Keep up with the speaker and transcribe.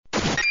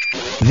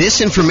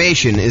This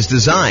information is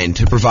designed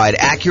to provide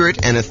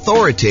accurate and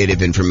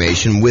authoritative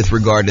information with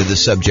regard to the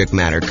subject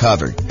matter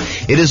covered.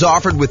 It is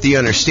offered with the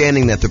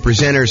understanding that the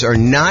presenters are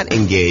not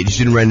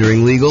engaged in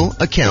rendering legal,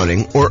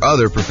 accounting, or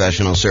other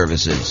professional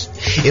services.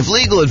 If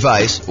legal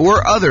advice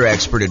or other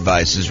expert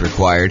advice is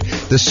required,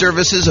 the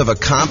services of a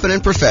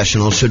competent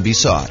professional should be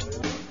sought.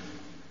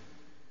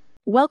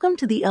 Welcome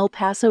to the El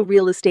Paso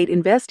Real Estate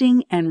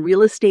Investing and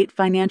Real Estate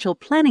Financial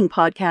Planning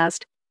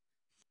Podcast.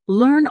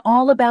 Learn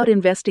all about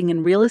investing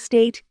in real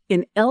estate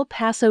in El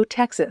Paso,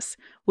 Texas,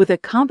 with a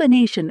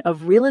combination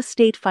of real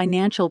estate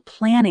financial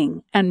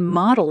planning and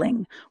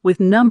modeling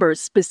with numbers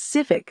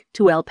specific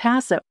to El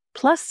Paso,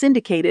 plus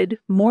syndicated,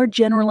 more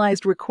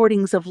generalized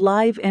recordings of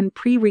live and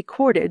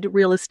pre-recorded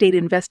real estate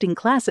investing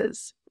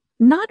classes.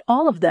 Not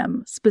all of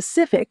them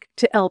specific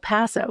to El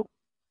Paso.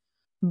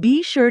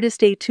 Be sure to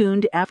stay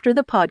tuned after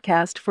the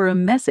podcast for a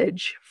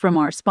message from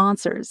our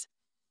sponsors.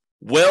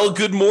 Well,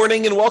 good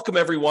morning and welcome,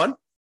 everyone.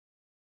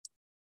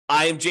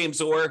 I am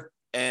James Orr,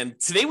 and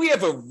today we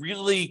have a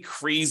really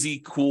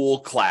crazy, cool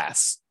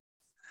class.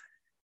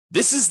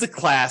 This is the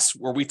class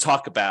where we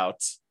talk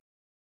about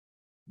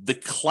the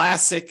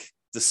classic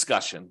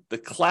discussion, the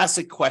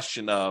classic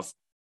question of,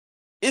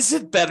 is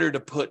it better to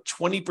put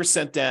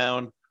 20%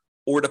 down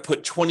or to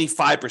put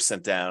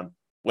 25% down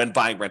when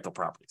buying rental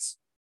properties?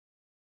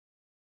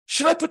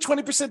 Should I put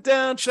 20%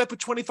 down? Should I put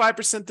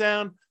 25%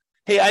 down?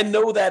 Hey, I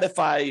know that if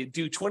I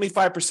do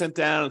 25%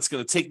 down, it's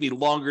going to take me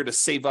longer to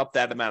save up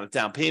that amount of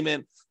down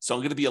payment. So I'm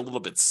going to be a little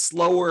bit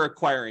slower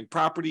acquiring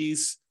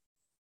properties.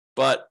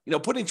 But,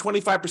 putting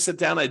 25%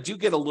 down, I do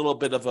get a little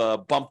bit of a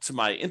bump to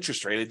my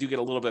interest rate. I do get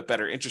a little bit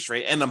better interest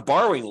rate, and I'm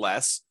borrowing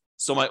less.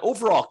 So my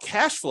overall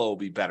cash flow will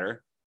be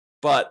better.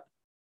 But,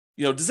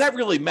 does that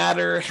really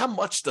matter? How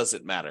much does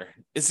it matter?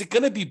 Is it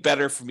going to be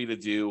better for me to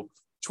do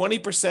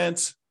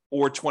 20%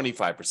 or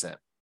 25%?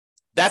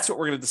 That's what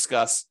we're going to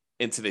discuss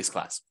in today's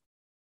class.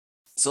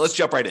 So let's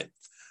jump right in.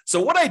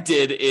 So what I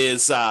did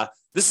is,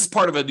 this is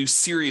part of a new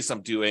series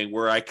I'm doing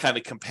where I kind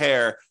of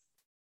compare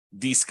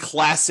these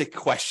classic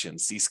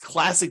questions, these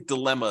classic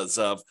dilemmas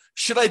of,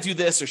 should I do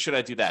this or should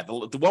I do that?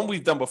 The one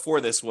we've done before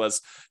this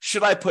was,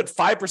 should I put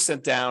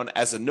 5% down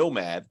as a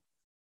nomad,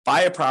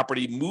 buy a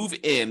property, move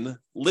in,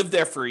 live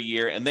there for a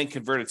year, and then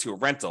convert it to a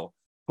rental,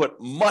 put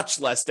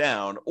much less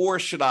down, or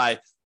should I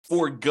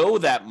forego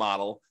that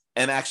model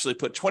and actually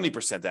put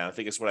 20% down? I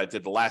think it's what I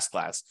did the last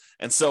class.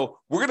 And so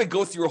we're going to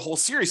go through a whole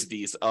series of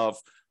these of,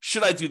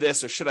 should I do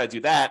this or should I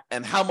do that?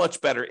 And how much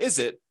better is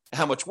it?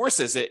 How much worse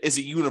is it? Is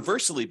it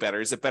universally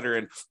better? Is it better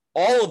in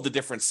all of the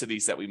different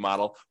cities that we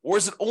model? Or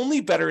is it only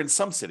better in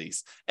some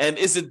cities? And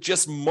is it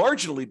just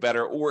marginally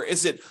better? Or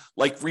is it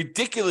like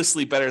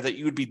ridiculously better that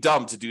you would be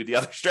dumb to do the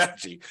other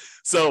strategy?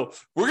 So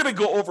we're going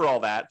to go over all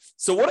that.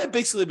 So what I've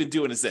basically been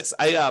doing is this.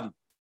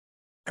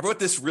 I wrote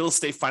this real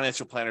estate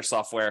financial planner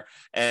software,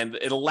 and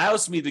it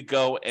allows me to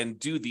go and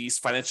do these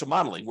financial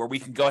modeling where we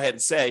can go ahead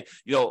and say,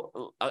 you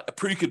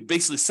could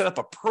basically set up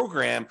a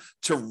program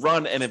to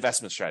run an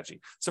investment strategy.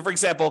 So for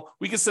example,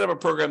 we can set up a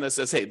program that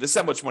says, hey, this is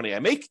how much money I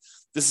make.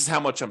 This is how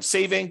much I'm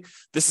saving.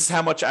 This is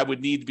how much I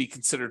would need to be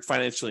considered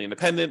financially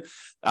independent.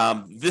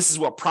 This is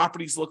what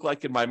properties look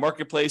like in my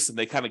marketplace, and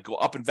they kind of go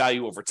up in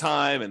value over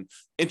time, and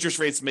interest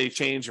rates may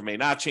change or may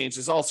not change.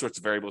 There's all sorts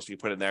of variables you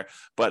put in there,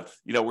 but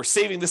we're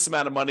saving this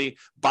amount of money.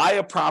 Buy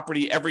a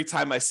property every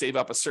time I save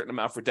up a certain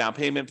amount for down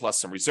payment, plus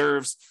some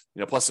reserves,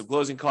 plus some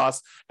closing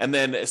costs. And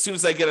then as soon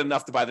as I get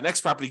enough to buy the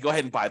next property, go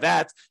ahead and buy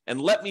that.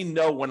 And let me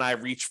know when I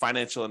reach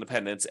financial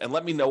independence, and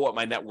let me know what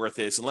my net worth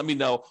is, and let me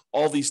know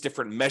all these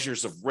different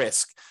measures of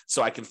risk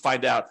so I can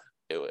find out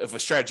if a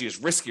strategy is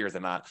riskier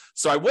than not.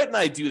 So I went and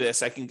I do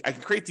this. I can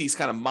create these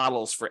kind of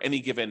models for any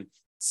given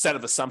set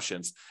of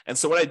assumptions. And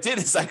so what I did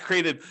is I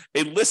created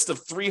a list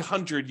of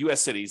 300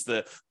 U.S. cities,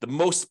 the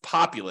most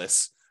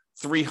populous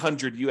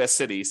 300 U.S.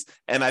 cities,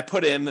 and I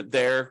put in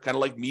their kind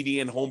of like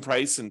median home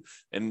price and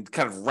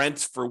kind of rent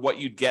for what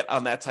you'd get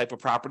on that type of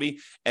property,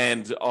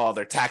 and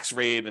their tax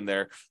rate and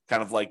their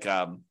kind of like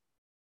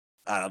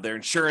their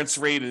insurance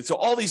rate, and so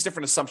all these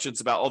different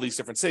assumptions about all these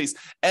different cities.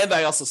 And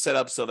I also set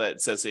up so that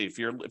it says, hey, if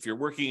you're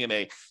working in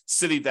a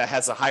city that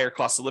has a higher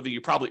cost of living,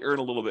 you probably earn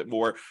a little bit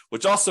more,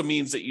 which also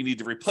means that you need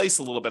to replace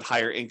a little bit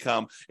higher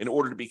income in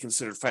order to be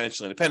considered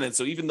financially independent.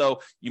 So even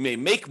though you may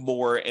make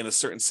more in a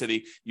certain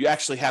city, you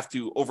actually have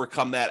to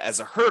overcome that as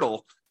a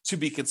hurdle to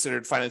be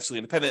considered financially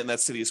independent in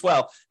that city as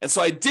well. And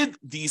so I did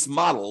these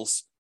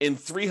models in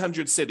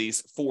 300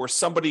 cities for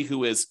somebody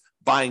who is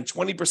buying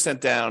 20%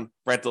 down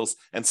rentals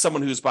and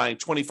someone who's buying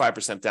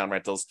 25% down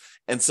rentals.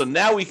 And so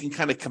now we can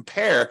kind of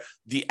compare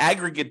the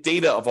aggregate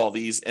data of all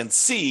these and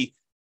see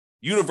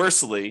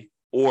universally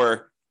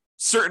or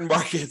certain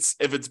markets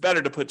if it's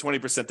better to put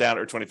 20% down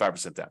or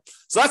 25% down.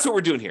 So that's what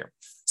we're doing here.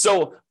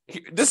 So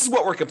this is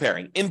what we're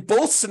comparing. In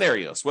both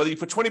scenarios, whether you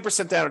put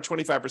 20% down or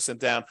 25%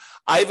 down,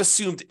 I've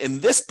assumed in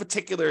this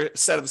particular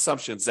set of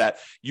assumptions that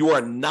you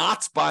are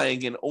not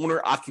buying an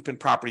owner-occupant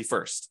property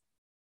first.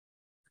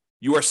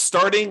 You are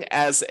starting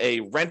as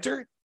a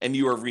renter, and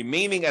you are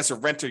remaining as a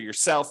renter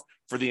yourself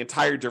for the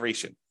entire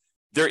duration.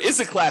 There is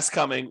a class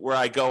coming where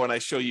I go and I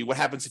show you what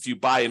happens if you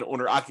buy an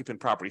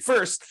owner-occupant property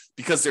first,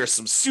 because there are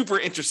some super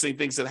interesting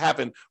things that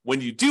happen when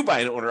you do buy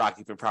an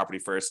owner-occupant property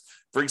first.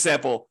 For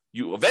example,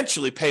 you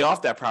eventually pay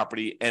off that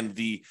property, and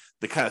the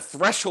kind of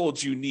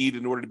thresholds you need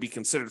in order to be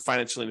considered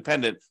financially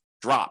independent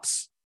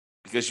drops,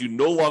 because you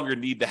no longer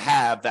need to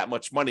have that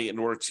much money in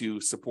order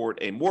to support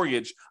a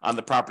mortgage on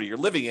the property you're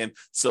living in.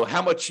 So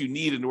how much you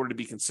need in order to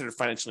be considered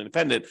financially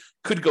independent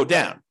could go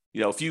down.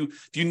 If you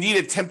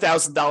needed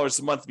 $10,000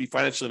 a month to be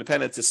financially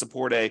independent to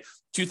support a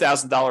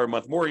 $2,000 a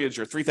month mortgage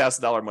or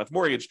 $3,000 a month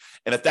mortgage,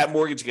 and if that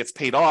mortgage gets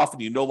paid off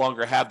and you no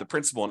longer have the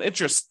principal and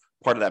interest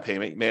part of that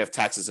payment, you may have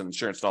taxes and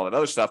insurance and all that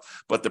other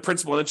stuff, but the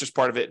principal and interest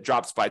part of it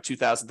drops by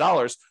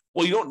 $2,000.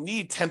 Well, you don't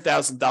need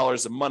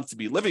 $10,000 a month to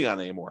be living on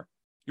anymore.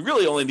 You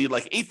really only need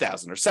like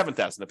 $8,000 or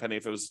 $7,000, depending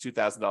if it was a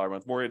 $2,000 a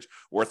month mortgage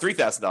or a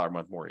 $3,000 a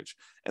month mortgage.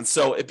 And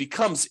so it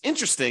becomes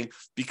interesting,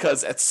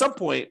 because at some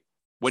point,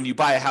 when you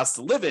buy a house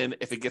to live in,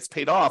 if it gets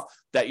paid off,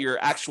 that your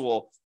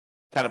actual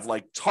kind of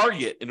like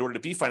target in order to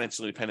be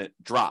financially independent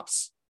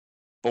drops.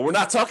 But we're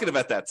not talking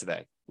about that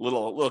today.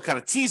 Little kind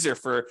of teaser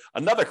for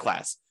another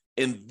class.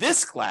 In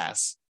this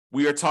class,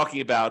 we are talking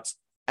about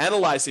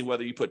analyzing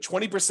whether you put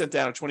 20%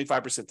 down or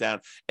 25% down,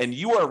 and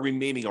you are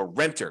remaining a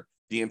renter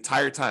the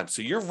entire time.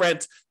 So your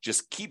rent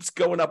just keeps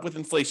going up with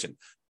inflation,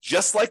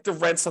 just like the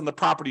rents on the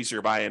properties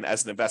you're buying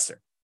as an investor,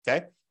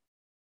 okay?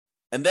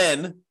 And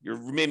then you're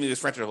remaining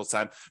this renter the whole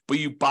time, but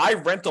you buy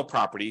rental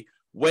property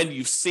when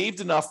you've saved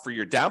enough for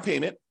your down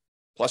payment,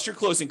 plus your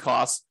closing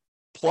costs,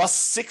 plus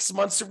 6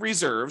 months of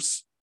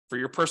reserves for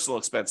your personal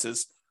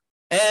expenses,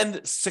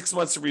 and 6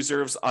 months of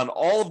reserves on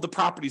all of the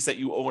properties that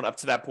you own up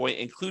to that point,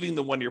 including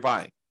the one you're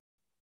buying.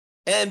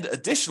 And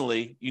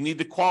additionally, you need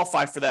to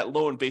qualify for that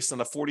loan based on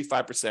a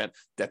 45%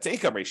 debt to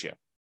income ratio.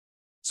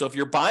 So if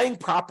you're buying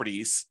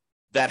properties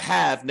that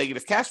have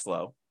negative cash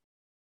flow,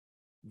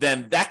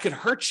 then that could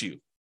hurt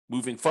you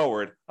moving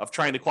forward of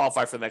trying to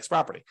qualify for the next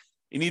property.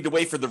 You need to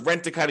wait for the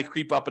rent to kind of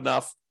creep up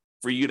enough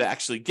for you to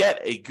actually get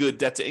a good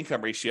debt to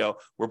income ratio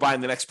where buying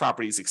the next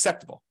property is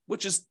acceptable,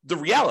 which is the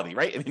reality,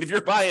 right? I mean, if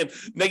you're buying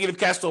negative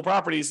cash flow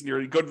properties and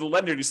you go to the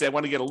lender and you say, I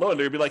want to get a loan,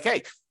 they'll be like,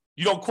 hey,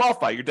 you don't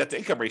qualify. Your debt to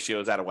income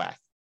ratio is out of whack.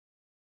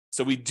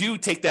 So we do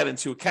take that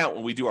into account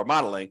when we do our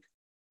modeling.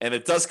 And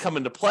it does come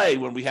into play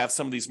when we have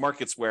some of these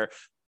markets where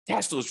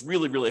cash flow is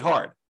really, really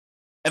hard.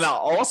 And I'll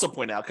also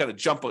point out, kind of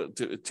jump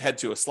to head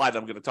to a slide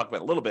I'm going to talk about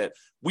in a little bit,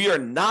 we are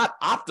not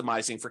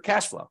optimizing for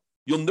cash flow.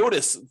 You'll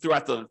notice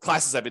throughout the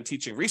classes I've been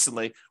teaching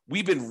recently,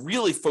 we've been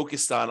really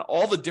focused on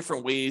all the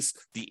different ways,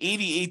 the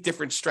 88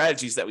 different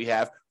strategies that we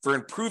have for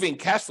improving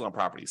cash flow on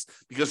properties.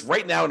 Because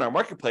right now in our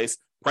marketplace,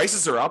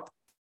 prices are up,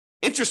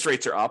 interest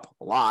rates are up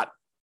a lot,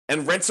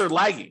 and rents are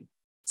lagging.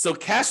 So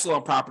cash flow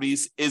on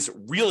properties is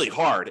really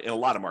hard in a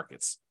lot of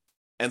markets.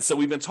 And so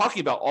we've been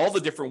talking about all the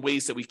different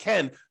ways that we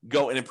can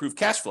go and improve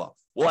cash flow.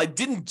 Well, I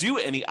didn't do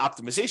any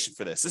optimization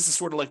for this. This is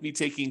sort of like me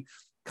taking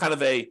kind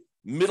of a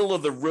middle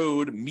of the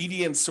road,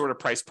 median sort of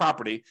price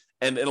property.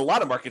 And in a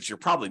lot of markets, you're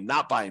probably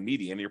not buying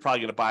median. You're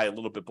probably going to buy a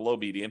little bit below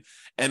median.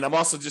 And I'm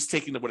also just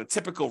taking what a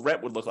typical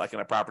rent would look like in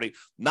a property,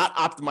 not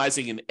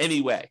optimizing in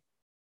any way.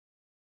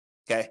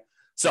 Okay.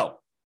 So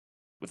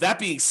with that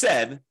being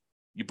said,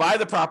 you buy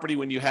the property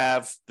when you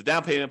have the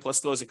down payment plus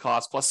closing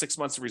costs, plus 6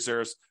 months of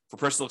reserves for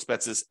personal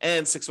expenses,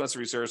 and 6 months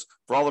of reserves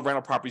for all the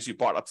rental properties you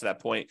bought up to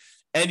that point.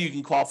 And you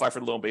can qualify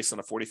for the loan based on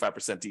a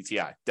 45%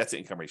 DTI, debt to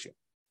income ratio.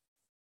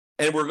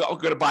 And we're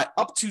going to buy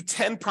up to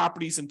 10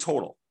 properties in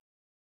total.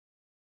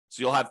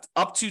 So you'll have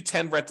up to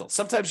 10 rentals.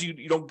 Sometimes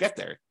you don't get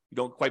there. You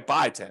don't quite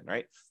buy 10,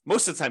 right?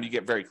 Most of the time you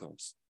get very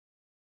close.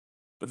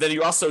 But then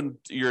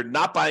you're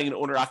not buying an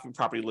owner-occupant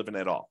property living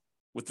at all.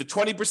 With the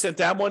 20%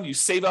 down one, you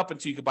save up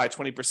until you can buy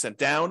 20%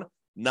 down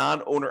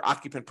non-owner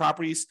occupant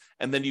properties,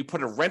 and then you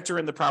put a renter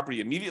in the property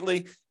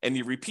immediately, and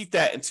you repeat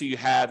that until you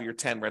have your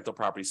 10 rental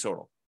properties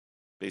total,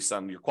 based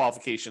on your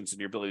qualifications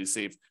and your ability to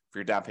save for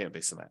your down payment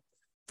based on that.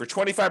 For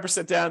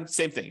 25% down,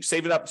 same thing. You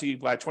save it up until you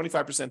buy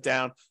 25%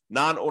 down,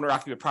 non-owner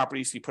occupant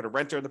properties, you put a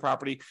renter in the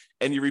property,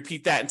 and you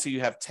repeat that until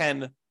you have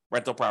 10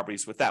 rental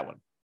properties with that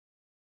one.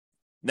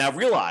 Now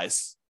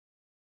realize,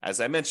 as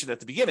I mentioned at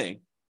the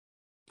beginning,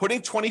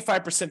 putting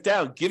 25%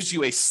 down gives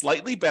you a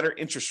slightly better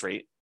interest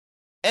rate.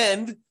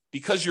 And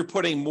because you're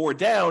putting more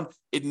down,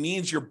 it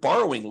means you're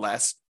borrowing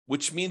less,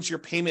 which means your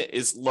payment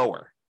is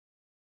lower.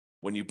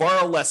 When you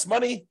borrow less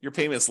money, your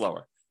payment is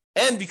lower.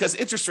 And because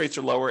interest rates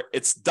are lower,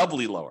 it's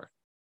doubly lower.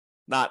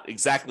 Not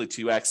exactly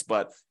 2x,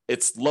 but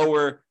it's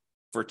lower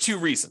for two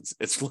reasons.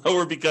 It's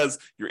lower because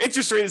your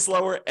interest rate is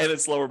lower, and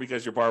it's lower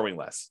because you're borrowing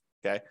less.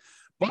 Okay.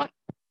 But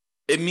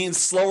it means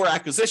slower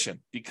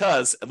acquisition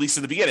because, at least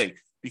in the beginning,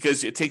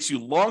 because it takes you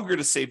longer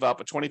to save up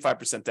a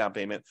 25% down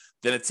payment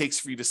than it takes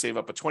for you to save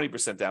up a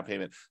 20% down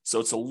payment. So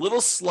it's a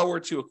little slower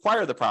to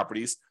acquire the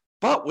properties,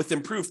 but with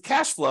improved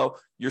cash flow,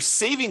 your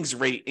savings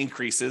rate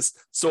increases.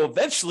 So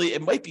eventually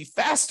it might be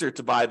faster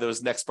to buy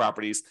those next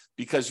properties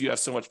because you have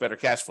so much better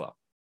cash flow.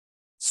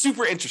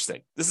 Super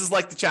interesting. This is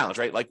like the challenge,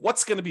 right? Like,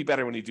 what's going to be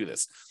better when you do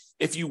this?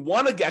 if you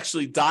want to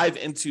actually dive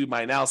into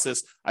my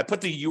analysis, I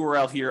put the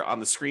URL here on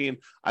the screen.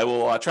 I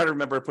will try to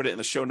remember to put it in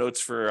the show notes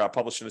for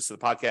publishing this to the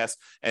podcast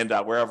and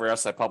wherever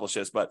else I publish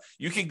this. But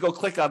you can go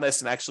click on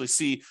this and actually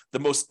see the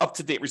most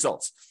up-to-date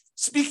results.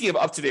 Speaking of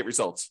up-to-date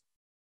results,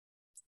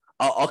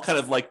 I'll kind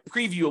of like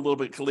preview a little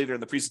bit later in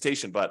the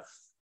presentation. But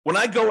when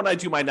I go and I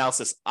do my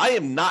analysis, I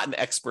am not an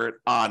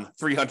expert on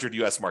 300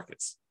 U.S.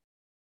 markets,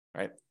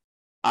 right?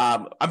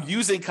 I'm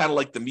using kind of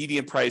like the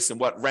median price and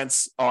what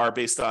rents are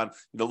based on,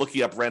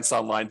 looking up rents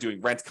online, doing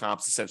rent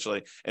comps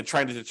essentially, and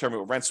trying to determine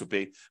what rents would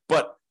be.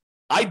 But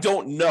I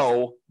don't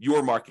know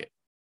your market.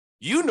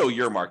 You know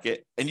your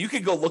market, and you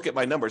can go look at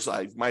my numbers.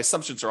 My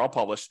assumptions are all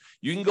published.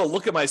 You can go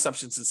look at my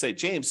assumptions and say,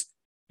 James,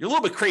 you're a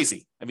little bit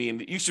crazy. I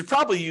mean, you should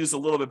probably use a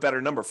little bit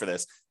better number for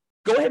this.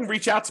 Go ahead and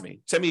reach out to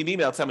me. Send me an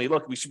email. Tell me,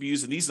 look, we should be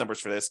using these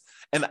numbers for this.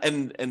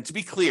 And to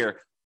be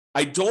clear,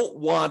 I don't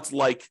want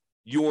like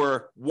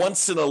your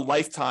once in a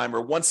lifetime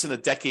or once in a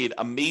decade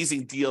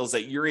amazing deals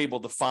that you're able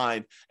to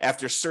find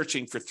after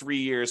searching for 3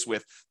 years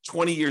with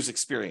 20 years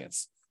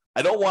experience.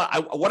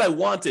 What I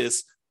want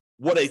is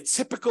what a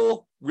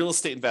typical real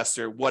estate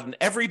investor, what an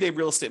everyday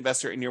real estate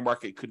investor in your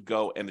market could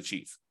go and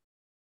achieve,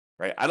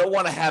 right? I don't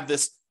want to have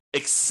this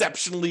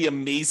exceptionally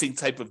amazing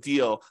type of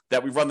deal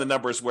that we run the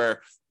numbers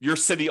where your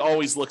city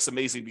always looks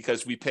amazing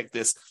because we picked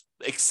this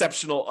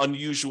exceptional,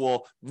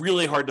 unusual,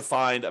 really hard to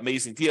find,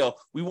 amazing deal.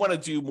 We want to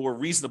do more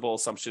reasonable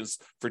assumptions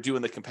for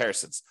doing the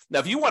comparisons. Now,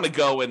 if you want to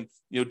go and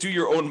do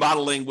your own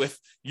modeling with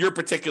your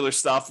particular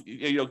stuff,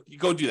 you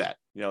go do that.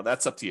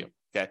 That's up to you.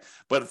 Okay.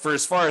 But for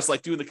as far as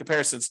like doing the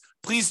comparisons,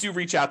 please do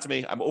reach out to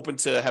me. I'm open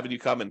to having you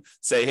come and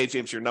say, hey,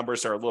 James, your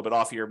numbers are a little bit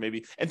off here,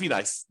 maybe, and be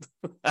nice.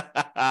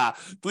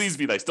 Please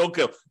be nice. Don't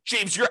go,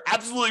 James, you're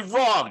absolutely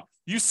wrong.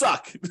 You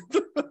suck.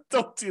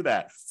 Don't do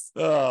that.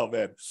 Oh,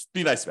 man.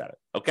 Be nice about it.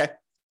 Okay.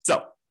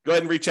 So go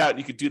ahead and reach out.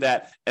 You could do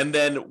that. And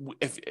then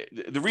if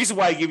the reason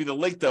why I gave you the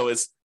link, though,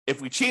 is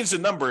if we change the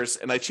numbers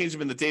and I change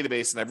them in the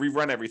database and I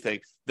rerun everything,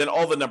 then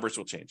all the numbers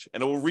will change.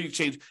 And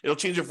it'll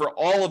change it for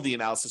all of the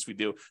analysis we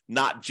do,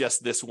 not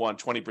just this one,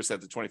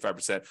 20% to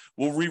 25%.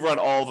 We'll rerun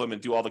all of them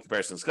and do all the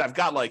comparisons. Because I've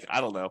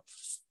got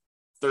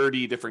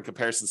 30 different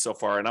comparisons so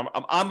far, and I'm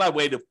on my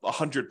way to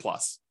 100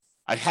 plus.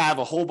 I have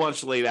a whole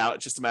bunch laid out.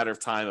 It's just a matter of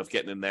time of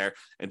getting in there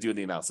and doing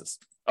the analysis.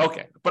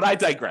 Okay, but I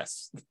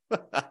digress.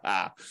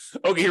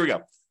 Okay, here we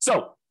go.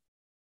 So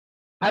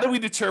how do we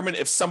determine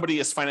if somebody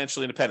is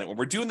financially independent? When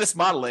we're doing this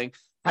modeling,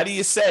 how do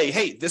you say,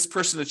 hey, this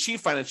person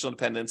achieved financial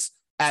independence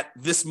at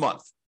this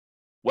month?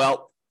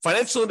 Well,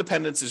 financial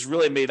independence is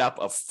really made up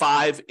of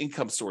 5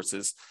 income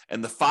sources,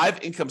 and the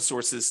 5 income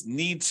sources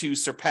need to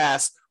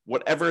surpass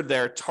whatever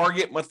their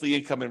target monthly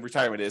income in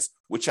retirement is,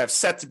 which I've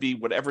set to be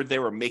whatever they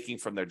were making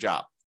from their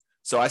job.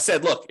 So I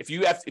said, look, if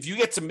you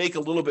get to make a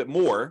little bit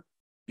more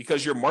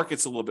because your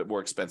market's a little bit more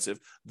expensive,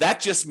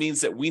 that just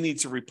means that we need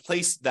to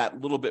replace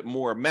that little bit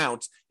more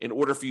amount in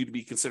order for you to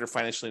be considered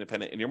financially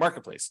independent in your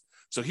marketplace.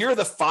 So here are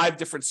the 5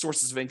 different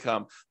sources of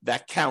income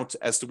that count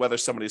as to whether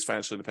somebody is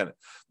financially independent.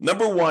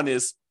 Number 1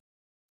 is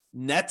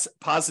net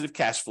positive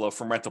cash flow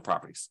from rental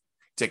properties.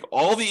 Take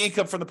all the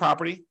income from the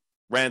property,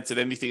 rent, and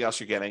anything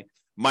else you're getting,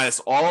 minus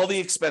all the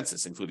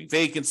expenses, including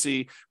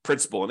vacancy,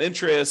 principal and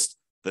interest,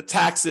 the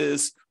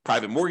taxes,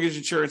 private mortgage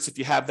insurance if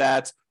you have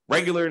that,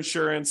 regular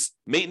insurance,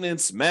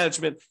 maintenance,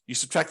 management. You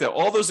subtract out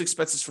all those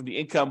expenses from the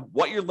income.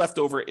 What you're left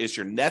over is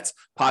your net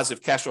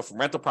positive cash flow from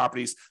rental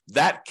properties.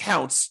 That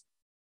counts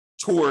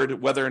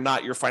toward whether or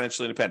not you're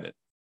financially independent.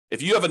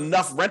 If you have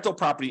enough rental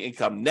property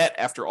income net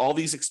after all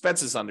these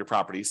expenses on your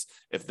properties,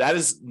 if that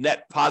is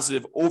net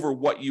positive over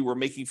what you were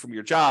making from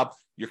your job,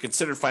 you're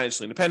considered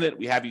financially independent.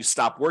 We have you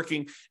stop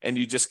working and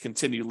you just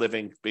continue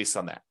living based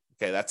on that.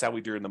 Okay, that's how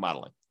we do in the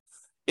modeling.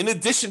 In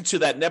addition to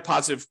that net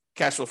positive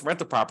cash flow from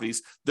rental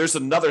properties, there's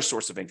another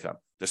source of income.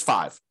 There's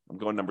 5. I'm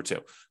going number 2.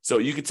 So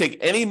you can take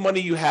any money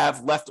you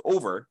have left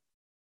over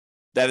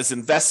that is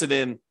invested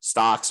in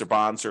stocks or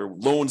bonds or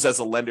loans as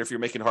a lender, if you're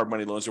making hard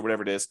money loans or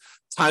whatever it is,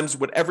 times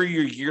whatever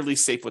your yearly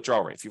safe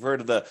withdrawal rate. If you've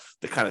heard of the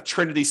kind of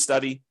Trinity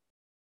study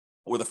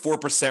or the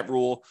 4%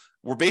 rule,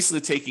 we're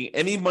basically taking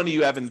any money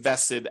you have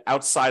invested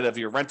outside of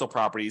your rental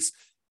properties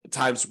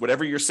times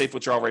whatever your safe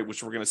withdrawal rate,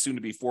 which we're going to assume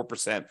to be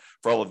 4%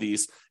 for all of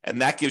these. And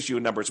that gives you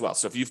a number as well.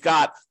 So if you've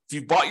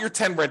bought your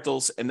 10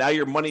 rentals and now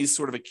your money is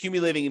sort of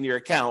accumulating in your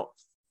account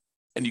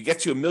and you get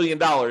to $1 million,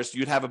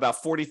 you'd have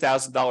about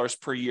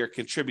 $40,000 per year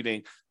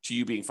contributing to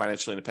you being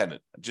financially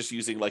independent. I'm just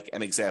using like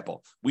an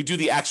example. We do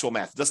the actual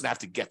math. It doesn't have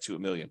to get to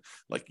 $1 million.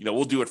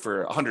 We'll do it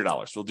for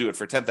 $100. We'll do it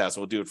for $10,000.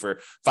 We'll do it for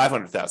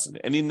 $500,000.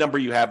 Any number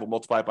you have, we'll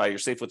multiply by your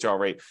safe withdrawal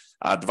rate,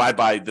 divide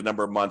by the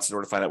number of months in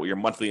order to find out what your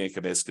monthly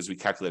income is, because we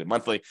calculate it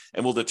monthly,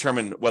 and we'll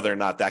determine whether or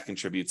not that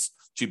contributes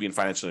to being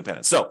financially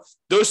independent. So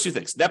those 2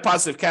 things, net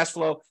positive cash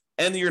flow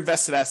and your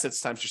invested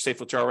assets times your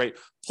safe withdrawal rate,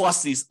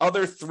 plus these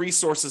other 3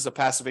 sources of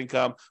passive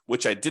income,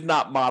 which I did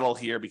not model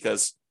here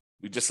because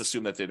we just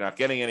assume that they're not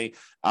getting any,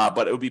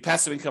 but it would be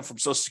passive income from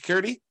Social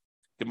Security. You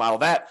can model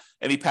that.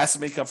 Any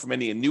passive income from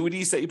any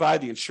annuities that you buy,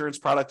 the insurance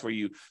product where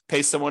you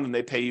pay someone and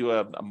they pay you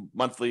a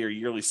monthly or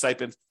yearly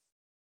stipend.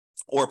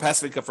 or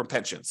passive income from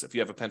pensions, if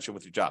you have a pension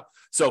with your job.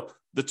 So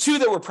the two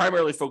that we're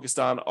primarily focused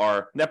on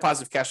are net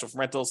positive cash flow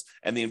from rentals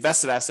and the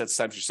invested assets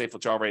times your safe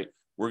withdrawal rate.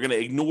 We're going to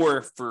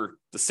ignore, for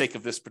the sake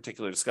of this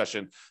particular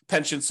discussion,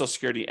 pensions, Social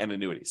Security, and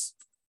annuities.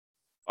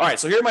 All right,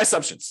 so here are my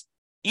assumptions.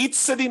 Each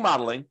city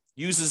modeling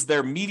uses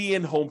their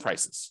median home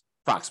prices,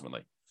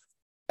 approximately,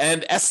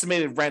 and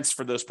estimated rents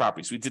for those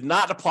properties. We did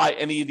not apply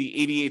any of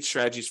the 88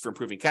 strategies for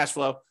improving cash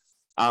flow.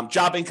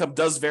 Job income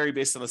does vary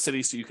based on the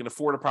city, so you can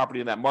afford a property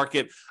in that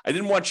market. I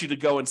didn't want you to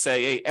go and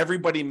say, hey,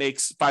 everybody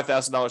makes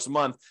 $5,000 a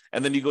month,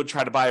 and then you go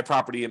try to buy a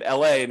property in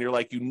LA, and you're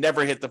like, you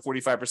never hit the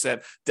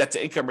 45% debt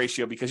to income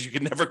ratio because you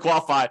can never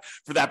qualify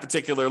for that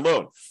particular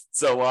loan.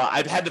 So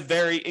I've had to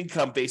vary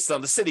income based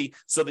on the city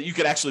so that you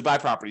could actually buy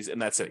properties in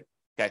that city,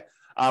 okay?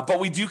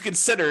 But we do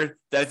consider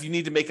that if you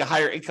need to make a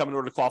higher income in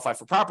order to qualify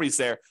for properties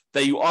there,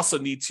 that you also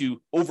need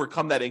to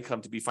overcome that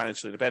income to be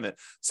financially independent.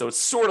 So it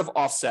sort of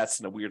offsets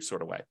in a weird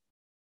sort of way.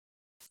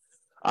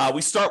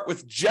 We start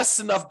with just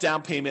enough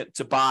down payment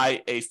to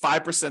buy a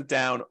 5%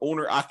 down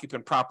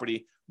owner-occupant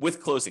property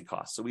with closing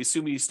costs. So we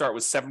assume you start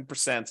with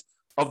 7%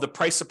 of the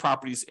price of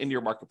properties in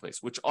your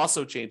marketplace, which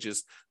also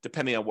changes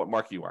depending on what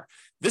market you are.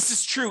 This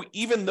is true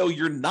even though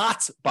you're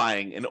not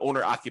buying an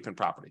owner-occupant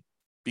property,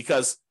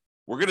 because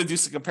we're going to do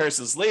some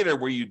comparisons later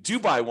where you do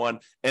buy one,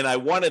 and I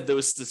wanted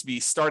those to be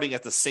starting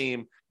at the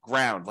same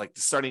ground, like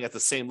starting at the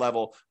same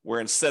level, where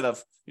instead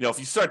of, if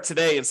you start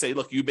today and say,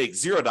 look, you make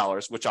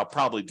 $0, which I'll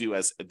probably do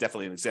as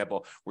definitely an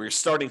example, where you're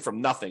starting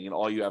from nothing and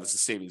all you have is a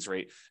savings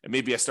rate, and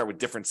maybe I start with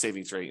different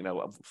savings rate,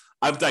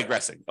 I'm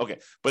digressing. Okay.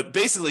 But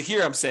basically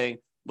here I'm saying,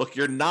 look,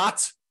 you're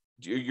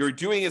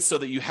doing it so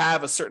that you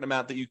have a certain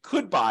amount that you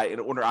could buy an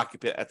owner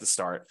occupant at the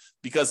start,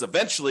 because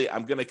eventually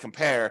I'm going to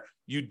compare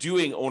you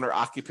doing owner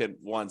occupant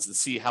ones and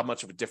see how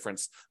much of a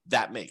difference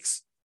that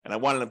makes. And I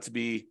wanted them to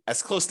be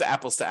as close to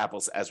apples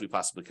as we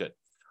possibly could.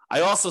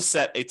 I also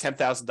set a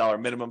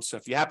 $10,000 minimum. So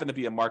if you happen to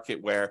be a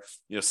market where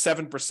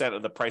 7%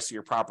 of the price of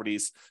your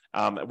properties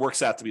it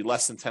works out to be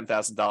less than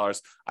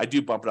 $10,000, I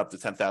do bump it up to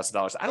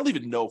 $10,000. I don't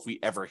even know if we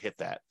ever hit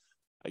that.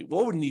 Like,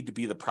 what would need to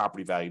be the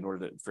property value in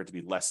order for it to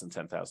be less than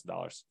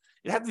 $10,000?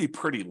 It had to be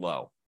pretty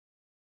low.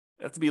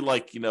 It had to be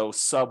like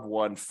sub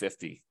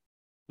 150.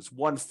 Because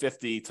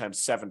 150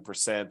 times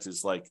 7%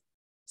 is like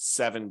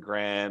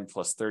 $7,000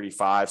 plus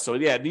 35. So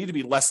yeah, it need to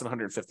be less than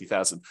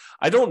 150,000.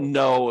 I don't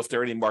know if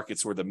there are any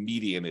markets where the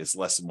median is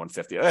less than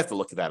 150. I have to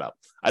look that up.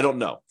 I don't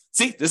know.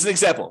 See, this is an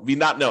example of me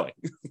not knowing.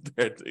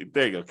 there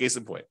you go. Case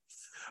in point.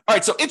 All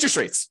right. So interest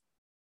rates.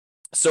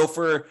 So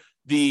for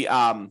the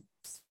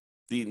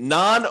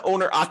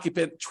non-owner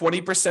occupant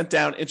 20%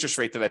 down interest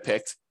rate that I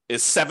picked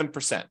is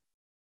 7%.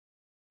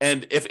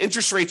 And if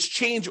interest rates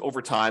change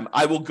over time,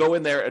 I will go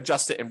in there,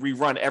 adjust it, and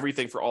rerun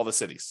everything for all the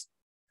cities.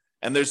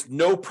 And there's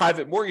no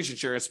private mortgage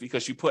insurance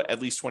because you put at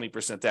least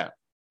 20% down.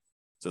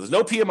 So there's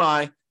no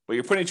PMI, but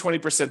you're putting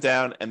 20%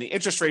 down, and the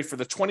interest rate for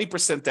the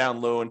 20%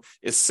 down loan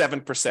is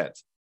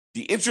 7%.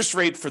 The interest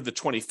rate for the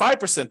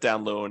 25%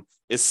 down loan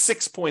is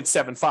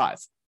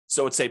 6.75.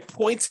 So it's a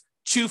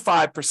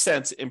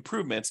 0.25%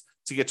 improvement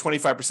to get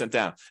 25%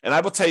 down. And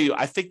I will tell you,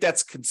 I think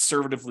that's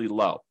conservatively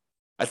low.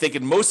 I think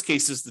in most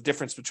cases, the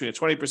difference between a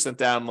 20%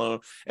 down loan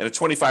and a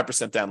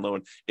 25% down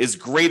loan is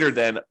greater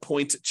than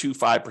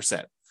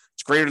 0.25%.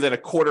 It's greater than a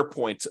quarter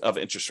point of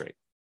interest rate.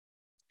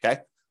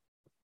 Okay.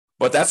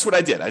 But that's what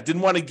I did. I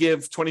didn't want to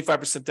give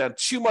 25% down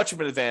too much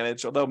of an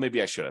advantage, although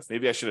maybe I should have.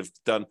 Maybe I should have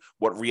done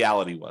what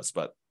reality was,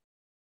 but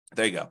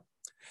there you go.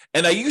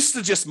 And I used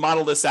to just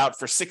model this out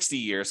for 60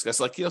 years.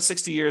 Because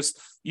 60 years,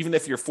 even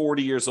if you're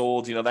 40 years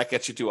old, that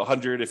gets you to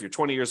 100. If you're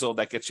 20 years old,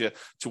 that gets you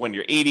to when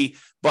you're 80.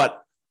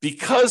 But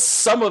because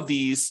some of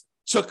these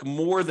took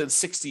more than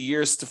 60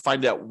 years to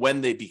find out when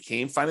they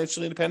became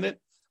financially independent,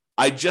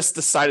 I just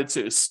decided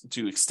to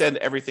extend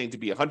everything to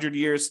be 100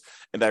 years.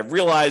 And I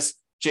realized,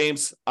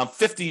 James, I'm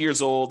 50 years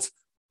old.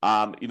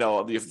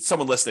 If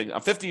someone listening,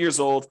 I'm 50 years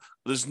old.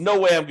 There's no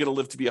way I'm going to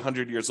live to be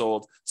 100 years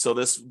old. So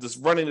this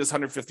running this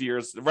 150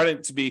 years,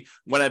 running to be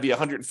when I be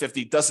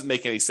 150 doesn't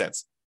make any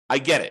sense. I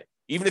get it.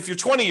 Even if you're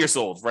 20 years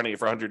old, running it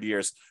for 100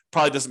 years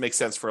probably doesn't make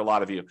sense for a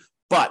lot of you.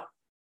 But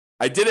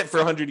I did it for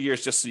 100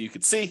 years just so you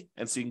could see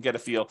and so you can get a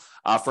feel.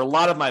 For a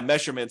lot of my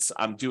measurements,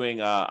 I'm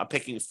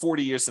picking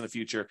 40 years in the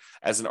future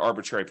as an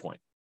arbitrary point.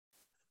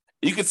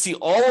 You can see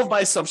all of my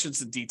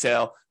assumptions in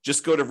detail.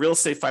 Just go to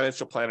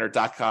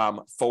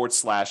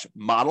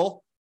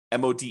realestatefinancialplanner.com/model,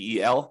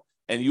 MODEL,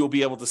 and you will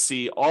be able to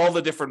see all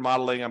the different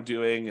modeling I'm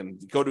doing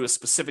and go to a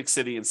specific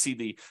city and see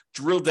the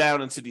drill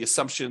down into the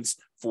assumptions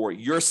for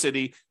your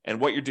city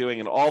and what you're doing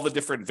and all the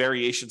different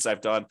variations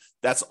I've done.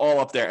 That's all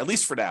up there, at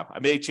least for now. I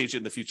may change it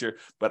in the future,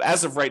 but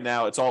as of right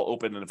now, it's all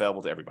open and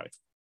available to everybody.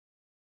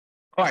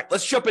 All right,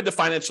 let's jump into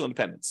financial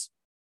independence.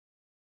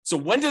 So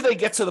when do they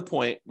get to the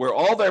point where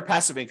all their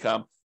passive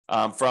income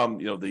from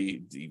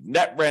the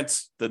net rent,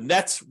 the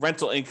net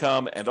rental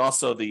income, and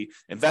also the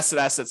invested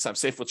assets times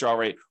safe withdrawal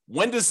rate,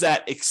 when does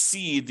that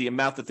exceed the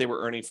amount that they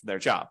were earning from their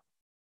job?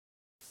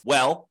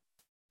 Well,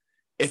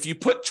 if you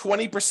put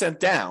 20%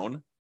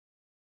 down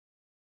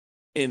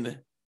in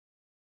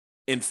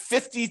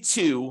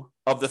 52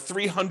 of the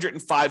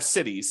 305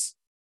 cities,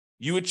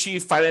 you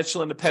achieve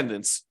financial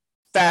independence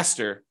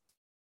faster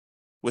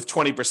with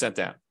 20%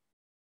 down.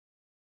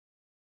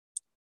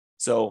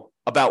 So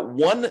about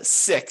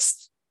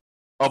 1/6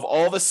 of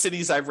all the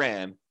cities I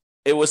ran,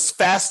 it was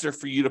faster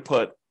for you to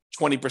put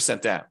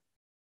 20% down.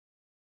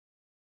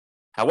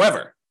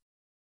 However,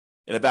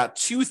 in about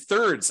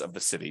 2/3 of the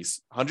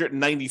cities,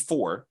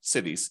 194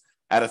 cities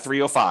out of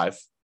 305,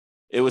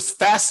 it was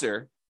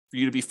faster for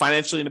you to be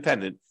financially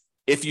independent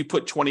if you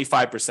put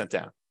 25%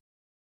 down.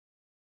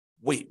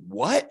 Wait,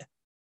 what?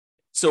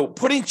 So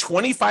putting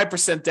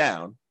 25%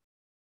 down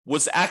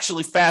was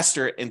actually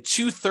faster in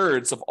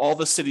 2/3 of all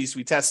the cities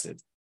we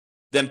tested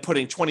than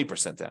putting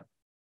 20% down.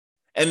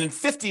 And in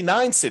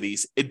 59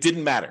 cities, it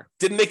didn't matter.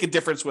 Didn't make a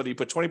difference whether you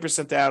put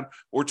 20% down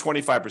or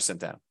 25%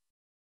 down.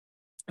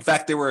 In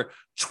fact, there were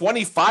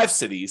 25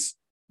 cities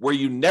where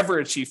you never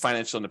achieved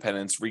financial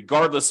independence,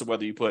 regardless of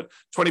whether you put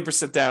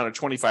 20% down or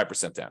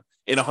 25% down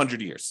in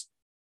 100 years.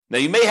 Now,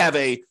 you may have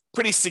a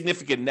pretty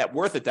significant net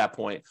worth at that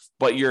point,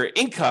 but your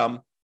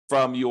income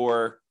from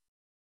your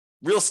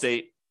real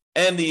estate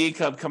and the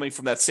income coming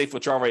from that safe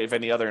withdrawal rate of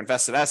any other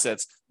invested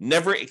assets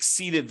never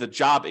exceeded the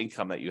job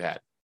income that you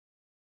had.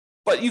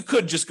 But you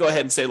could just go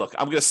ahead and say, look,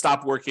 I'm going to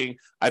stop working.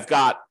 I've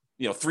got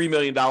 $3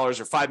 million or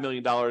 $5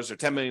 million or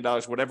 $10 million,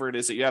 whatever it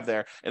is that you have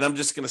there, and I'm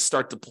just going to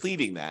start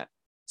depleting that.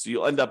 So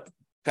you'll end up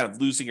kind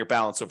of losing your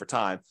balance over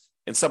time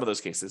in some of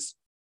those cases.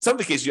 Some of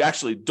the cases you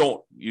actually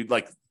don't, you'd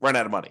like run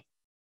out of money.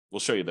 We'll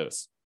show you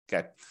those.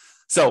 Okay.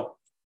 So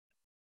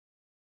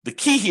the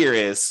key here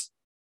is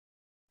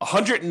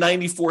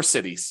 194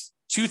 cities,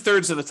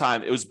 2/3 of the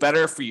time, it was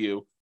better for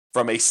you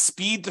from a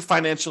speed to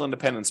financial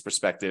independence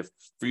perspective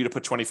for you to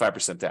put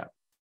 25% down.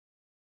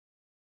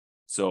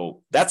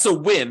 So that's a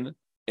win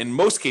in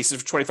most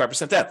cases for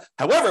 25% down.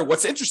 However,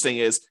 what's interesting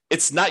is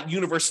it's not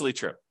universally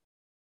true.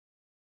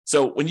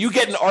 So when you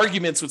get in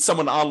arguments with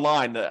someone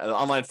online, an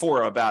online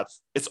forum about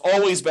it's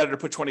always better to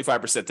put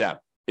 25% down,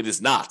 it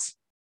is not.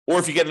 Or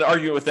if you get in an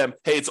argument with them,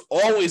 hey, it's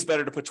always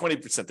better to put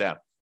 20% down.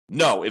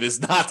 No, it is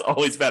not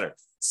always better.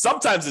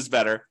 Sometimes it's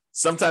better,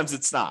 sometimes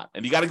it's not.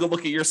 And you got to go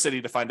look at your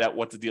city to find out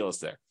what the deal is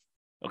there.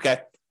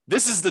 Okay,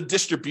 this is the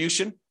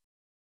distribution.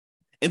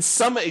 In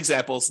some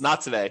examples, not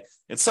today,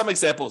 in some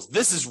examples,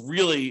 this is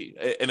really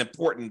an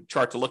important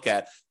chart to look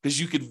at because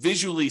you could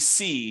visually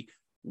see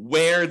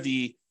where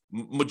the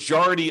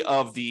majority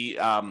of the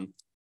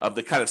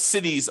kind of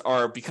cities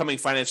are becoming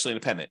financially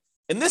independent.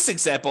 In this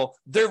example,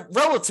 they're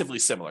relatively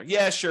similar.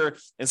 Yeah, sure.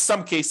 In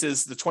some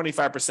cases, the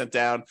 25%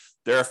 down,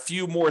 there are a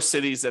few more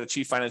cities that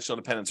achieve financial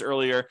independence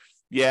earlier.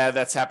 Yeah,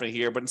 that's happening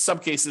here. But in some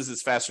cases,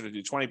 it's faster to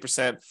do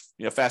 20%,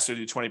 faster to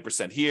do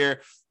 20%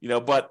 here,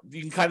 but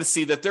you can kind of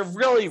see that they're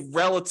really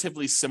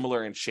relatively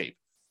similar in shape.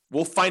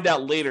 We'll find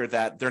out later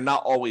that they're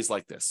not always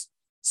like this.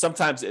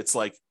 Sometimes it's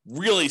like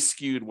really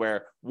skewed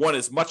where one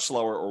is much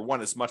slower or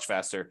one is much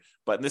faster.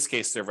 But in this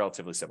case, they're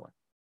relatively similar.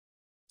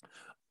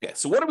 Okay,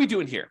 so what are we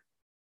doing here?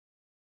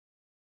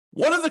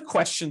 One of the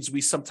questions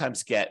we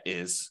sometimes get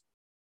is,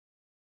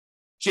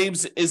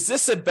 James, is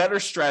this a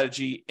better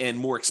strategy in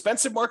more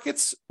expensive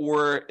markets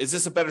or is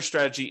this a better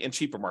strategy in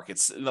cheaper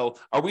markets?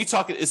 Are we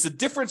talking, is the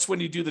difference when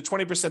you do the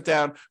 20%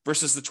 down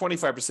versus the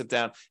 25%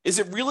 down, is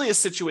it really a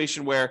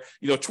situation where,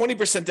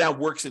 20% down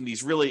works in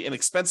these really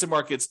inexpensive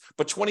markets,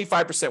 but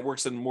 25%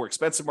 works in more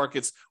expensive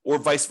markets or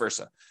vice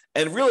versa?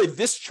 And really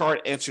this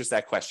chart answers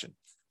that question.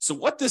 So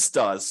what this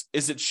does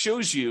is it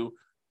shows you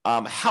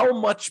how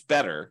much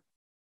better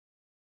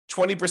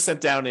 20%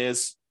 down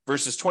is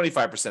versus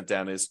 25%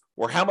 down is,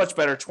 or how much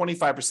better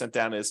 25%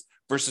 down is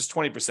versus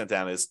 20%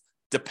 down is,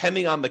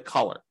 depending on the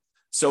color.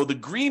 So the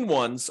green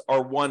ones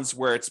are ones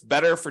where it's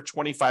better for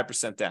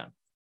 25% down.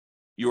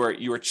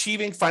 You're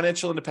achieving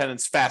financial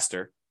independence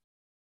faster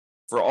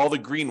for all the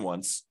green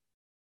ones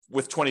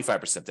with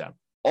 25% down.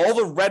 All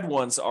the red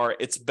ones are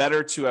it's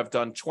better to have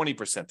done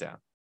 20% down.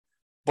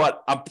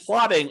 But I'm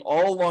plotting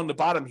all along the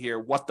bottom here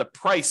what the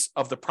price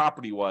of the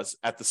property was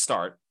at the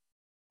start.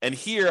 And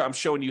here I'm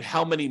showing you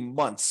how many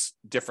months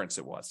difference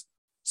it was.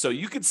 So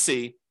you can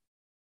see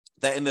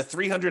that in the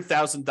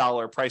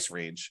 $300,000 price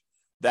range,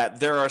 that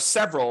there are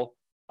several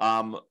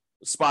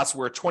spots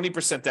where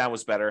 20% down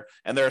was better,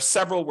 and there are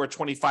several where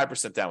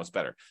 25% down was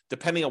better,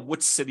 depending on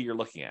which city you're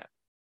looking at.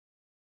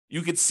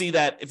 You could see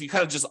that if you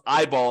kind of just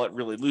eyeball it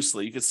really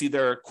loosely, you can see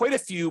there are quite a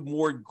few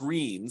more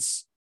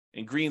greens,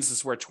 and greens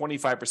is where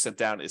 25%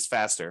 down is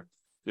faster.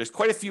 There's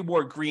quite a few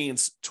more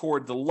greens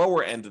toward the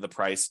lower end of the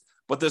price,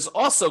 but there's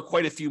also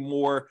quite a few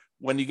more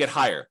when you get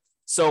higher.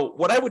 So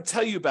what I would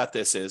tell you about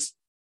this is,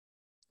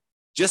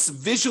 just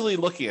visually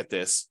looking at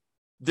this,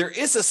 there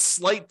is a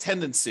slight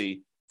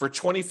tendency for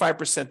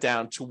 25%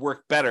 down to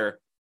work better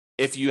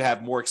if you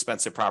have more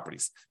expensive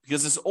properties,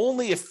 because there's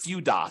only a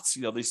few dots,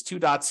 these two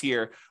dots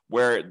here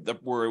where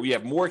we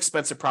have more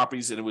expensive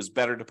properties and it was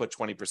better to put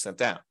 20%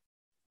 down.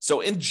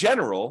 So in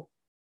general,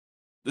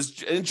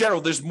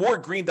 there's more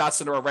green dots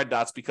than there are red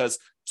dots because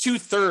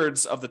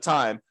 2/3 of the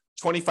time,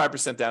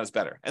 25% down is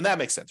better. And that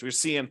makes sense. We're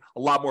seeing a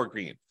lot more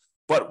green.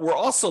 But we're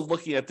also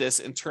looking at this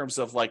in terms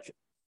of like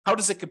how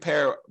does it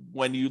compare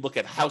when you look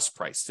at house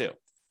price too?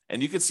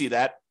 And you can see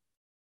that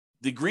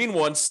the green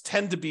ones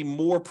tend to be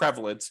more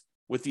prevalent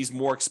with these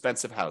more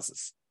expensive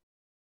houses.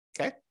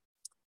 Okay.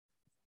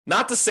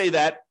 Not to say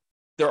that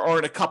there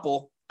aren't a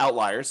couple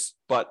outliers,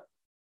 but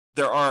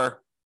there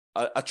are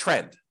a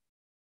trend,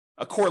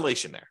 a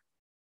correlation there.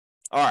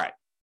 All right.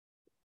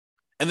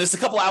 And there's a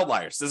couple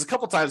outliers. There's a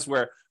couple times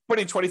where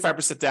putting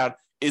 25% down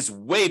is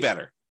way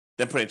better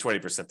than putting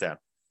 20% down.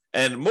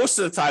 And most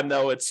of the time,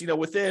 though, it's,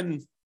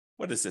 within,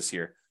 what is this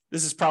here?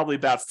 This is probably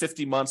about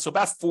 50 months, so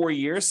about 4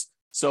 years.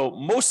 So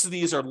most of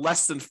these are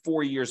less than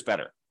 4 years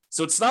better.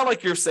 So it's not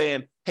like you're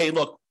saying, hey,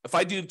 look, if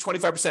I do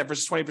 25%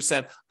 versus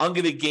 20%, I'm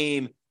going to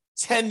gain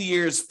 10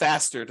 years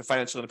faster to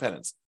financial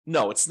independence.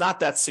 No, it's not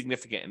that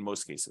significant in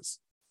most cases.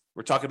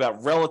 We're talking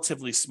about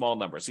relatively small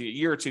numbers, a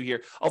year or two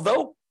here.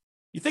 Although,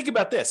 you think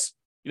about this,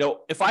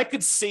 if I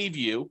could save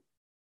you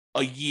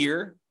a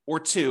year or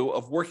two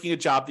of working a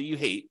job that you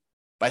hate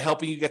by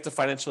helping you get to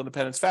financial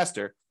independence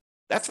faster,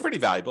 that's pretty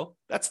valuable.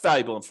 That's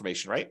valuable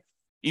information, right?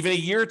 Even a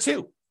year or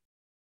two,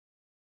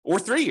 or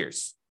 3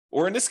 years,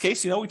 or in this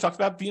case, we talked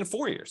about being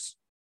 4 years.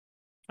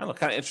 I don't know,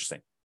 kind of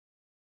interesting.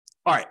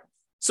 All right,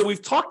 so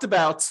we've talked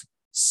about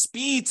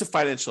speed to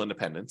financial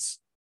independence,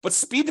 but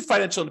speed to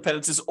financial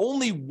independence is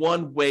only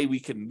one way we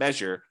can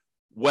measure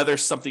whether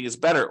something is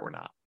better or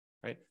not,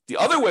 right? The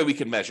other way we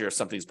can measure if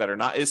something's better or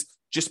not is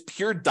just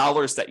pure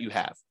dollars that you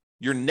have,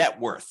 your net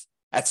worth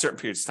at certain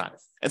periods of time.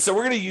 And so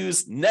we're going to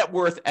use net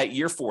worth at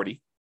year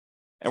 40,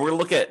 and we're going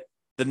to look at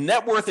the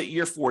net worth at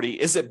year 40.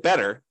 Is it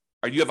better,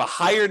 or do you have a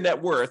higher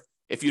net worth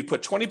if you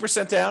put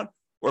 20% down,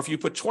 or if you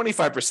put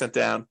 25%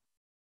 down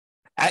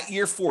at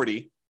year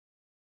 40,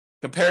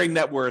 comparing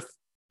net worth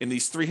in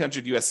these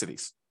 300 US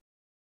cities?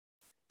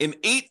 In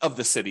 8 of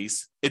the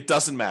cities, it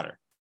doesn't matter.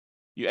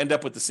 You end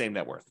up with the same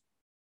net worth,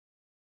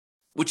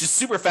 which is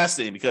super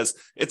fascinating because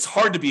it's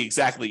hard to be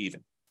exactly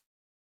even.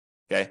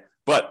 Okay.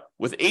 But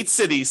with 8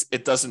 cities,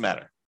 it doesn't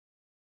matter.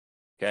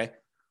 Okay.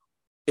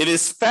 It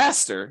is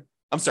faster.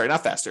 I'm sorry,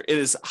 not faster. It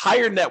is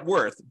higher net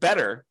worth,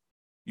 better.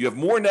 You have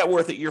more net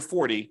worth at year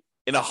 40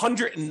 in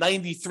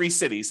 193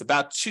 cities,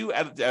 about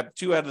two-thirds,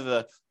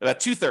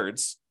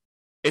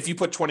 if you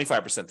put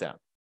 25% down.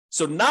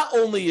 So not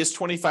only is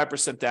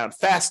 25% down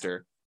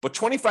faster, but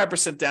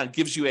 25% down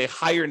gives you a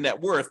higher net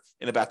worth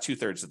in about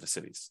 2/3 of the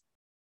cities.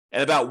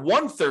 And about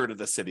 1/3 of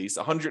the cities,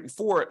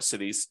 104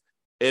 cities,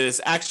 it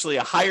is actually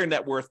a higher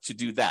net worth to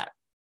do that,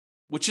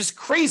 which is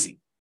crazy.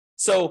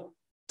 So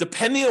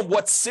depending on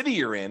what city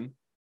you're in,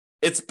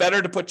 it's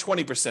better to put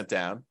 20%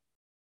 down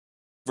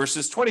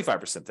versus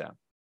 25% down.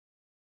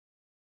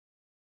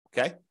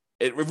 Okay?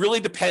 It really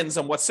depends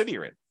on what city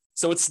you're in.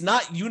 So it's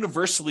not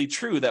universally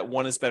true that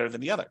one is better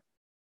than the other.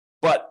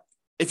 But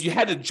if you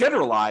had to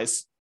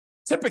generalize,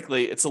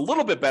 typically it's a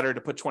little bit better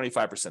to put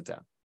 25%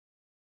 down.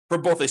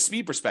 From both a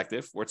speed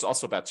perspective, where it's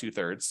also about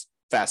 2/3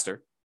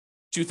 faster,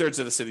 2/3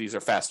 of the cities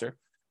are faster,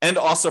 and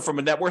also from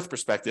a net worth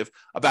perspective,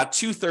 about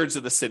 2/3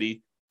 of the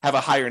city have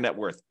a higher net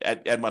worth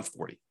at month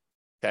 40.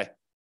 Okay.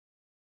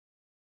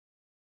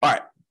 All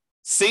right.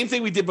 Same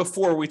thing we did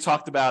before. We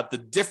talked about the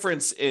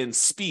difference in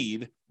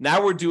speed.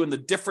 Now we're doing the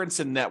difference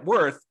in net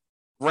worth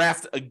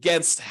graphed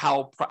against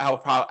how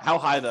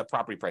high the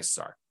property prices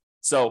are.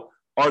 So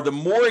are the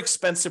more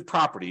expensive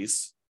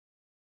properties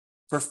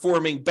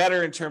performing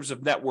better in terms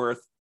of net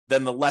worth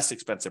than the less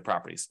expensive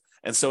properties?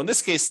 And so in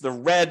this case, the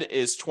red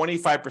is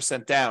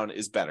 25% down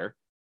is better.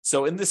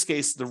 So in this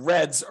case, the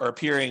reds are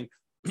appearing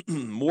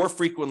more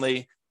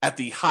frequently at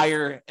the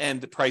higher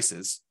end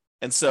prices.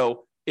 And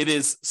so it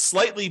is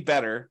slightly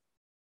better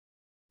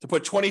to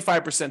put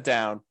 25%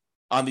 down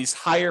on these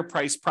higher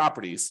priced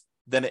properties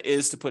than it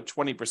is to put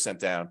 20%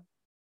 down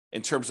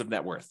in terms of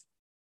net worth.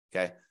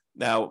 Okay.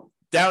 Now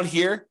down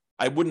here,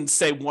 I wouldn't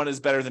say one is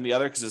better than the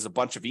other because there's a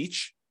bunch of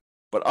each,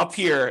 but up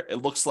here, it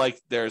looks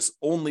like there's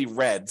only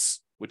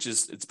reds, which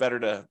is, it's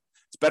better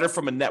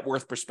from a net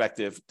worth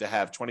perspective to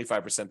have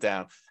 25%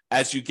 down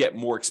as you get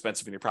more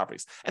expensive in your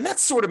properties. And that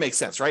sort of makes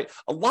sense, right?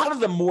 A lot of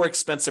the more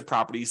expensive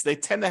properties, they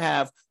tend to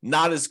have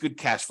not as good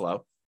cash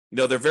flow.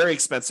 They're very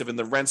expensive and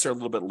the rents are a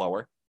little bit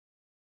lower.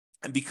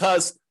 And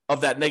because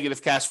of that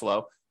negative cash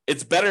flow,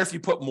 it's better if you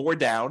put more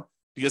down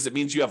because it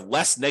means you have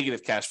less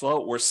negative cash flow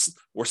or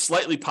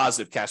slightly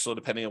positive cash flow,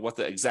 depending on what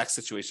the exact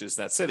situation is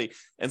in that city.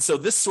 And so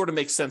this sort of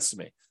makes sense to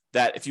me,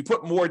 that if you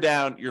put more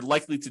down, you're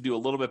likely to do a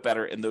little bit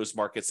better in those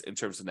markets in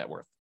terms of net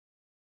worth.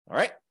 All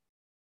right.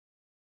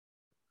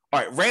 All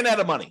right. Ran out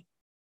of money.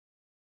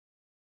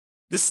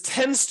 This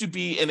tends to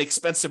be in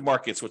expensive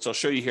markets, which I'll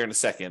show you here in a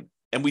second.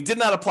 And we did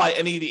not apply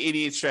any of the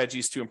 88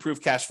 strategies to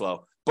improve cash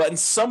flow. But in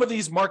some of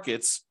these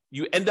markets,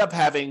 you end up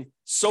having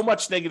so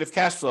much negative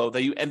cash flow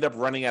that you end up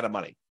running out of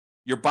money.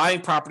 You're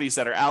buying properties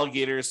that are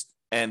alligators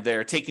and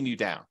they're taking you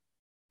down.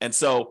 And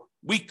so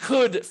we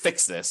could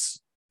fix this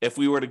if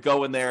we were to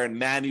go in there and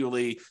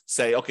manually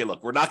say, okay,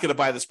 look, we're not going to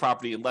buy this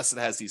property unless it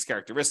has these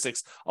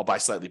characteristics. I'll buy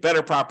slightly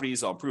better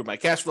properties. I'll improve my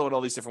cash flow in all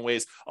these different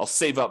ways. I'll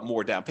save up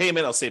more down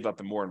payment. I'll save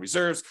up more in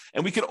reserves.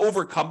 And we can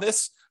overcome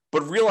this.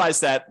 but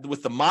realize that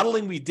with the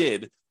modeling we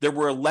did, there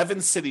were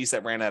 11 cities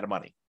that ran out of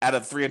money out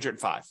of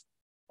 305.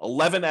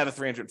 11 out of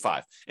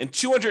 305. In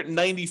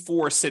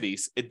 294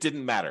 cities, it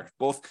didn't matter.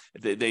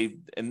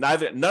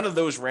 None of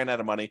those ran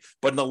out of money,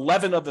 but in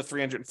 11 of the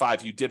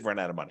 305, you did run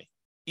out of money,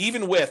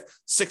 even with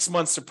 6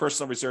 months of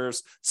personal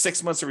reserves,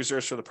 6 months of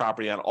reserves for the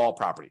property on all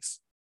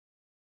properties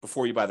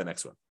before you buy the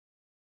next one.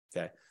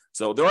 Okay.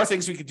 So there are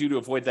things we could do to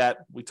avoid that.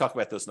 We talk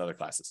about those in other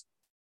classes.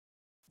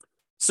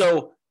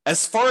 So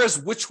as far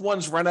as which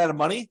ones run out of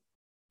money,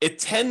 it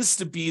tends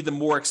to be the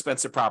more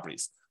expensive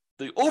properties.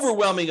 The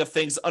overwhelming of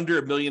things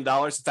under $1 million.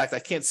 In fact, I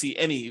can't see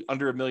any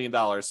under $1 million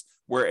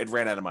where it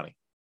ran out of money.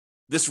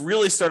 This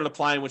really started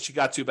applying when she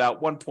got to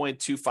about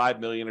 1.25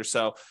 million or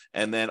so,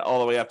 and then all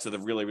the way up to the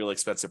really, really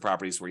expensive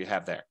properties where you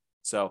have there.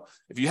 So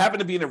if you happen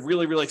to be in a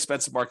really, really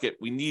expensive market,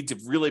 we need to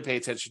really pay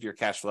attention to your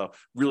cash flow,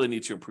 really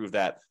need to improve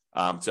that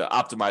to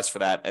optimize for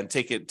that and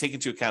take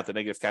into account the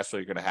negative cash flow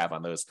you're going to have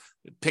on those.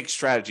 Pick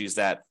strategies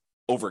that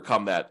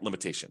overcome that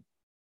limitation.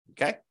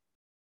 Okay?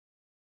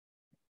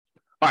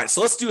 All right,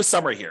 so let's do a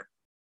summary here.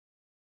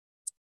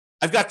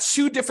 I've got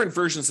two different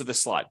versions of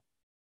this slide.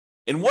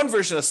 In one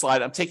version of the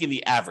slide, I'm taking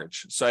the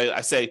average. So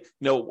I say,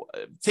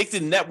 take the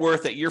net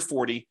worth at year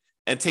 40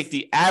 and take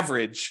the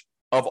average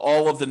of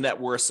all of the net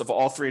worths of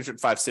all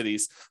 305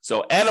 cities.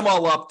 So add them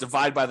all up,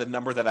 divide by the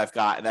number that I've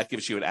got, and that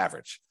gives you an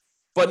average.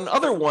 But in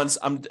other ones,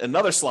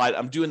 another slide,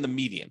 I'm doing the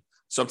median.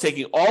 So I'm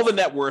taking all the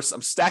net worths,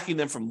 I'm stacking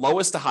them from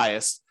lowest to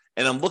highest,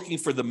 and I'm looking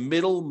for the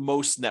middle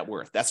most net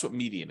worth. That's what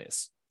median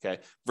is. Okay,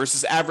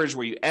 versus average,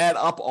 where you add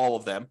up all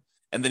of them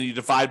and then you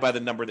divide by the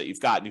number that you've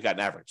got, and you've got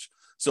an average.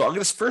 So I'm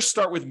going to first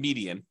start with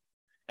median,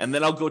 and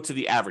then I'll go to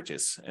the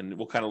averages, and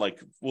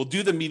we'll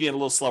do the median a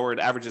little slower,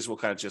 and averages we'll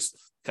kind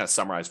of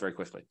summarize very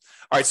quickly.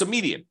 All right, so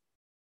median.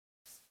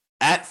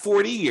 At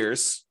 40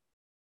 years,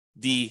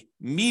 the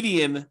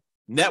median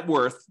net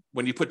worth,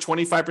 when you put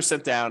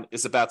 25% down,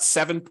 is about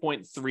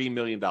 $7.3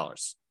 million.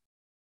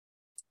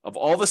 Of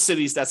all the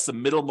cities, that's the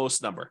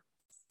middlemost number.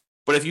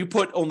 But if you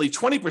put only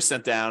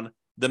 20% down,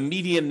 the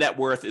median net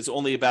worth is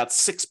only about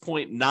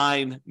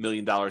 $6.9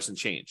 million in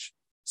change.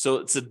 So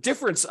it's a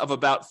difference of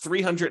about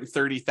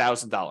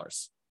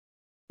 $330,000,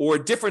 or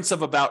a difference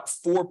of about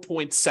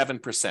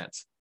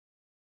 4.7%.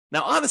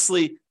 Now,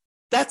 honestly,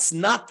 that's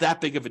not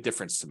that big of a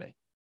difference to me.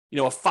 A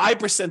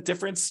 5%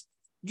 difference,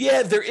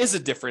 yeah, there is a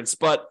difference,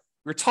 but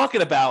we're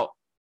talking about,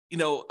 a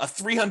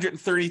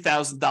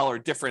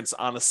 $330,000 difference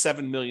on a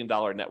 $7 million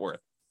net worth.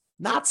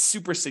 Not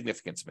super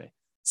significant to me.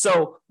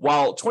 So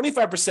while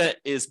 25%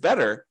 is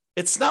better,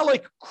 it's not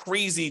like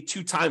crazy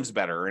 2 times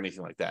better or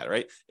anything like that,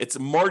 right? It's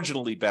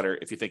marginally better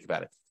if you think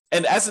about it.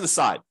 And as an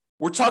aside,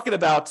 we're talking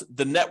about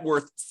the net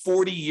worth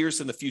 40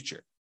 years in the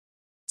future.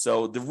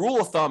 So the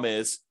rule of thumb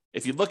is,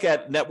 if you look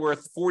at net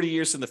worth 40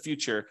 years in the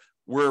future,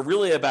 we're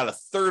really about a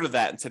third of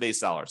that in today's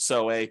dollars.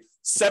 So a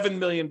 $7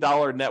 million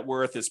net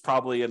worth is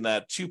probably in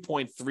that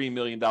 $2.3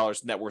 million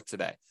net worth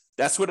today.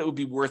 That's what it would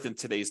be worth in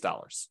today's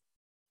dollars.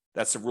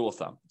 That's the rule of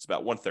thumb. It's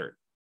about 1/3.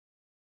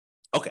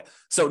 Okay,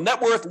 so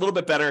net worth a little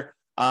bit better.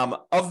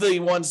 Of the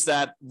ones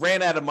that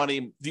ran out of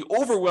money, the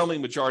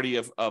overwhelming majority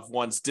of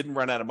ones didn't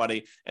run out of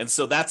money. And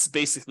so that's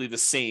basically the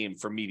same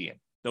for median.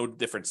 No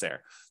difference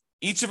there.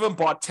 Each of them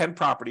bought 10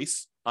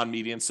 properties on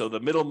median. So the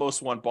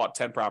middlemost one bought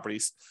 10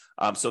 properties.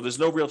 So there's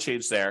no real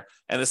change there.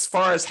 And as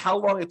far as how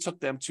long it took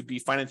them to be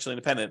financially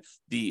independent,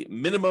 the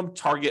minimum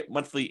target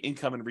monthly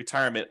income in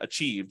retirement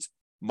achieved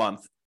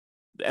month,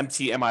 the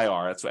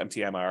MTMIR, that's what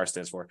MTMIR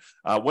stands for.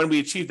 When we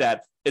achieve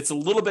that, it's a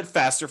little bit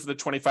faster for the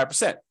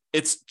 25%.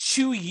 It's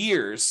 2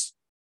 years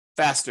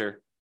faster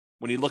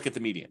when you look at the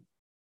median.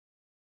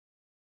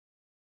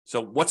 So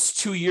what's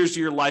 2 years of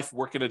your life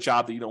working a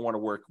job that you don't want to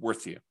work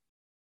worth to you?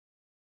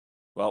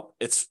 Well,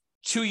 it's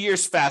 2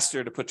 years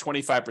faster to put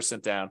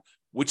 25% down,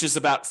 which is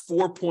about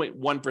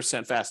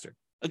 4.1% faster.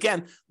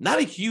 Again, not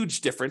a huge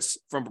difference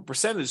from a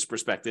percentage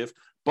perspective,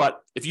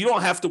 but if you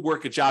don't have to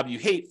work a job you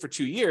hate for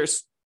 2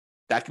 years,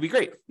 that could be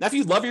great. Now, if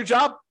you love your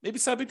job, maybe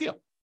it's not a big deal.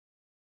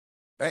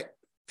 Right?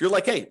 If you're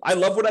like, hey, I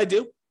love what I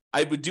do,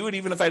 I would do it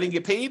even if I didn't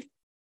get paid,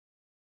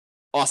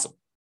 awesome.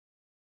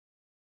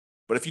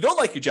 But if you don't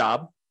like your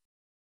job,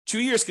 2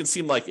 years can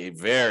seem like a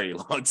very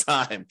long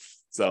time.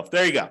 So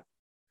there you go.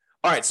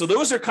 All right, so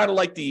those are kind of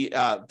like the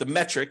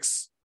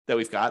metrics that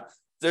we've got.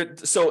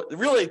 So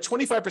really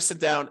 25%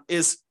 down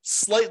is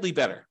slightly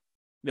better.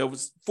 It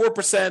was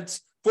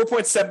 4%,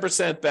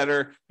 4.7%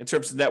 better in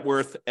terms of net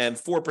worth, and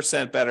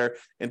 4% better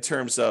in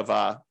terms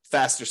of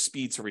faster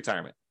speed to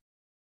retirement,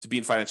 to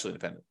being financially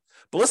independent.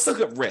 But let's look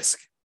at risk.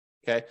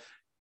 Okay,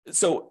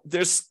 so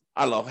there's,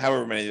 I don't know,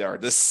 however many there are.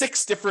 There's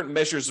 6 different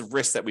measures of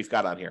risk that we've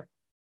got on here.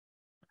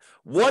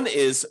 One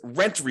is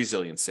rent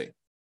resiliency.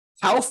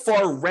 How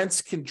far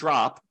rents can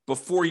drop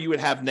before you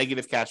would have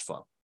negative cash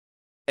flow.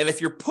 And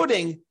if you're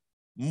putting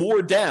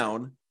more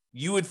down,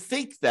 you would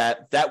think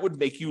that that would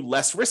make you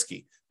less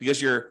risky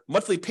because your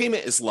monthly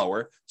payment is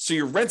lower. So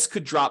your rents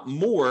could drop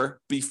more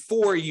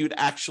before you'd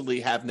actually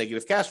have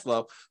negative cash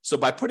flow. So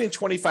by putting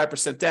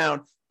 25%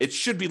 down, it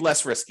should be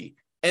less risky.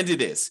 And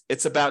it is.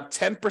 It's about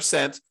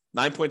 10%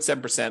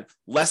 9.7%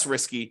 less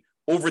risky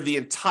over the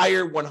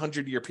entire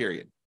 100-year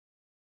period.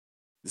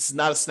 This is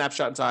not a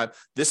snapshot in time.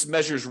 This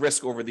measures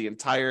risk over the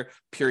entire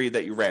period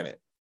that you ran it.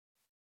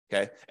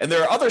 Okay. And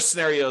there are other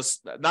scenarios,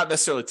 not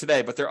necessarily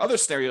today, but there are other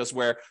scenarios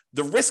where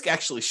the risk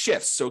actually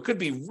shifts. So it could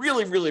be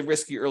really, really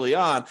risky early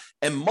on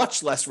and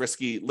much less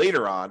risky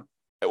later on,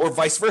 or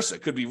vice versa.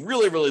 It could be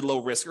really, really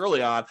low risk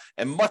early on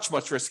and much,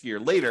 much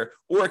riskier later,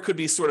 or it could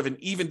be sort of an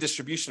even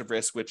distribution of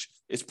risk, which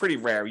is pretty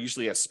rare. We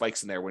usually have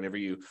spikes in there whenever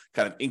you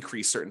kind of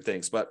increase certain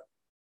things, but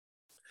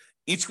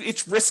each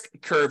risk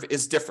curve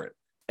is different.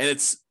 And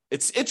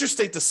it's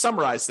interesting to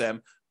summarize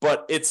them,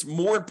 but it's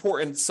more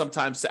important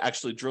sometimes to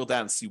actually drill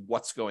down and see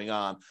what's going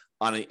on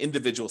an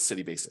individual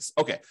city basis.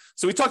 Okay,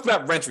 so we talked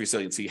about rent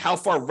resiliency, how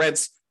far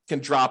rents can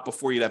drop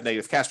before you'd have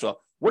negative cash flow.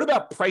 What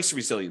about price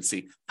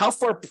resiliency? How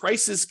far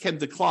prices can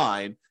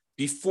decline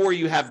before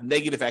you have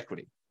negative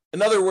equity?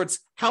 In other words,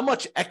 how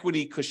much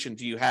equity cushion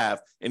do you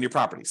have in your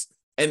properties?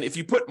 And if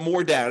you put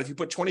more down, if you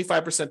put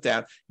 25%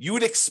 down, you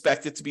would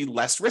expect it to be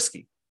less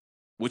risky,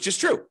 which is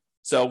true.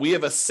 So we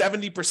have a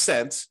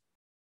 70%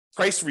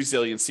 price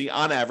resiliency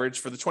on average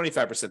for the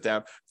 25%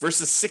 down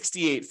versus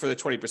 68 for the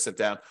 20%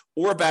 down,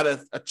 or about a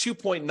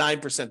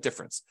 2.9%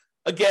 difference.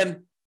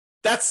 Again,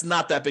 that's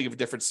not that big of a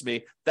difference to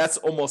me. That's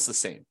almost the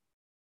same,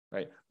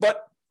 right?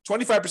 But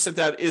 25%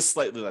 down is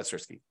slightly less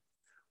risky.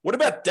 What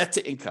about debt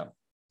to income?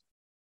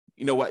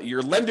 You know what?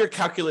 Your lender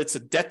calculates a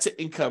debt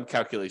to income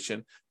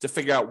calculation to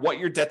figure out what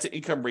your debt to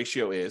income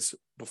ratio is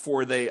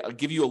before they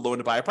give you a loan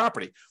to buy a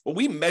property. Well,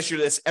 we measure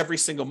this every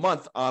single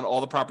month on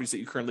all the properties that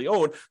you currently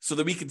own so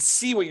that we can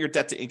see what your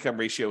debt to income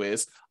ratio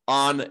is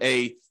on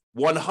a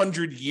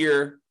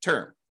 100-year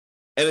term.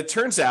 And it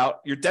turns out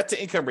your debt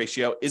to income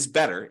ratio is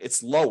better.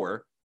 It's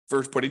lower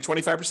for putting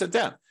 25%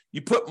 down.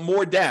 You put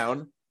more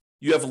down,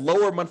 you have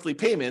lower monthly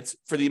payments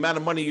for the amount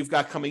of money you've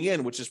got coming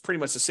in, which is pretty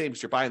much the same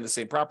as you're buying the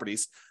same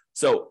properties.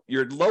 So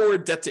your lower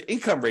debt to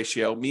income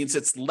ratio means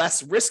it's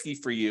less risky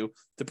for you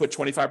to put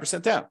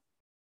 25% down.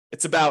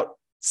 It's about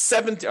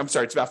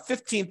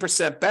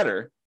 15%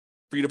 better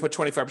for you to put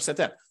 25%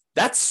 down.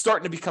 That's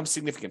starting to become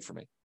significant for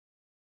me.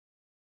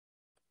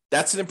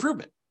 That's an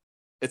improvement.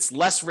 It's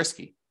less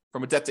risky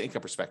from a debt to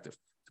income perspective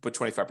to put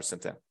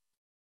 25% down.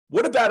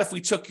 What about if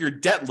we took your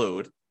debt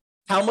load,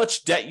 how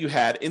much debt you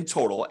had in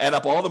total, add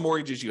up all the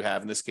mortgages you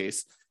have in this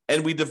case,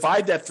 and we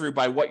divide that through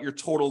by what your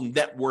total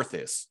net worth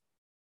is?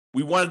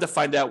 We wanted to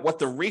find out what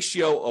the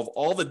ratio of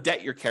all the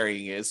debt you're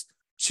carrying is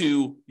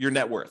to your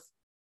net worth.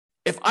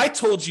 If I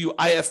told you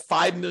I have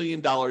 $5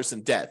 million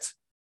in debt,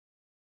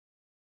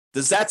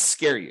 does that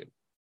scare you?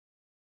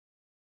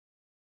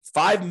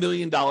 $5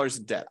 million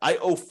in debt. I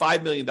owe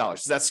 $5 million.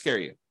 Does that scare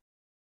you?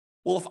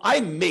 Well, if I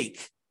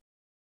make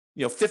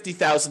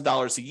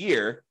 $50,000 a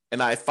year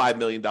and I have $5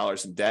 million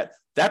in debt,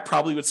 that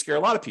probably would scare a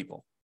lot of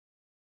people.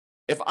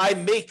 If I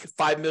make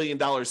 $5 million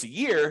a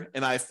year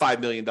and I have $5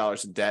 million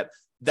in debt,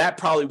 that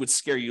probably would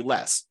scare you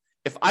less.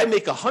 If I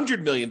make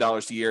 $100 million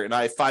a year and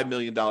I have $5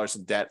 million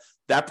in debt,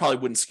 that probably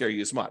wouldn't scare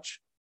you as much.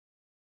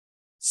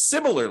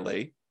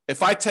 Similarly,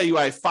 if I tell you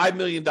I have $5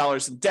 million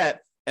in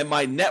debt and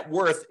my net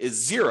worth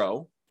is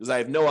zero because I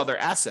have no other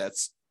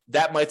assets,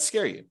 that might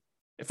scare you.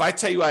 If I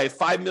tell you I have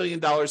 $5 million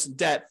in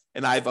debt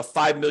and I have a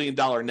 $5 million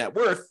net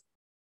worth,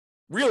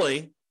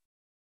 really,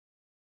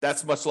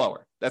 that's much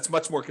lower. That's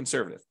much more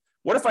conservative.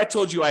 What if I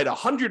told you I had a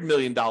 $100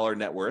 million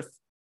net worth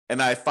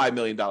and I have $5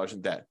 million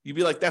in debt? You'd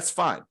be like, that's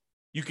fine.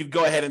 You could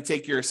go ahead and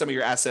take some of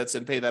your assets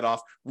and pay that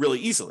off really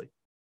easily.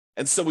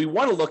 And so we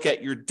want to look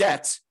at your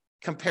debt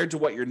compared to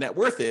what your net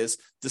worth is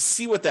to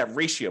see what that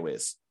ratio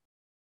is.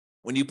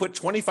 When you put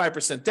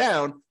 25%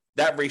 down,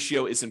 that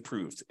ratio is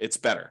improved. It's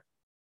better.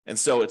 And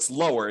so it's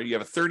lower. You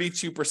have a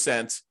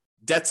 32%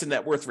 debt to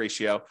net worth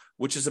ratio,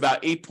 which is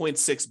about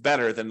 8.6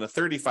 better than the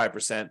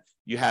 35%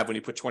 you have when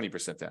you put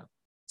 20% down.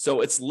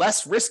 So it's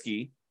less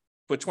risky to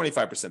put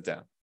 25%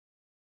 down.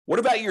 What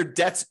about your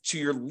debt to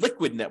your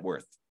liquid net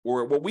worth,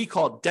 or what we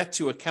call debt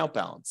to account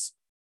balance?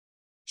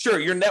 Sure,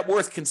 your net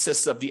worth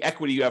consists of the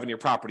equity you have in your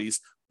properties,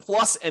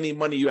 plus any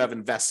money you have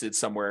invested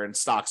somewhere in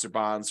stocks or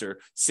bonds or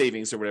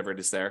savings or whatever it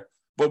is there.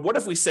 But what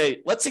if we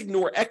say, let's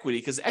ignore equity,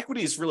 because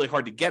equity is really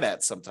hard to get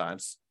at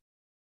sometimes.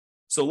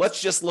 So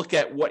let's just look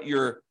at what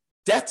your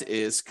debt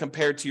is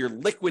compared to your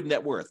liquid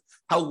net worth,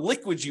 how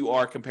liquid you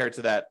are compared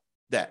to that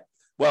debt.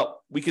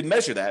 Well, we can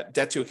measure that,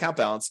 debt to account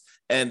balance,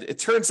 and it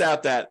turns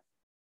out that,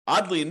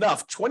 oddly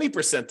enough,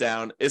 20%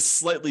 down is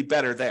slightly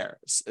better there.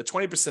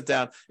 20%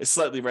 down is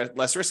slightly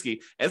less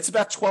risky, and it's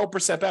about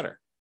 12% better.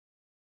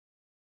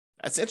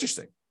 That's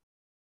interesting,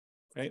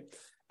 right?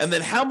 And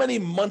then how many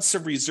months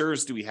of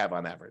reserves do we have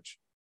on average?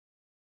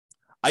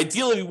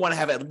 Ideally, we want to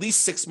have at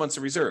least 6 months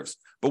of reserves,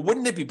 but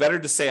wouldn't it be better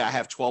to say I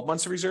have 12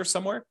 months of reserves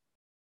somewhere?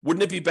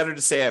 Wouldn't it be better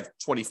to say I have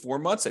 24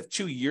 months, I have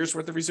 2 years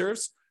worth of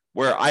reserves,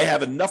 where I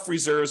have enough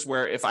reserves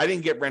where if I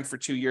didn't get rent for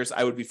 2 years,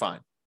 I would be fine?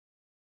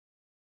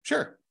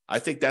 Sure. I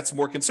think that's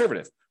more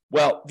conservative.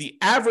 Well, the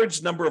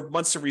average number of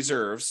months of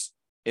reserves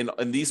in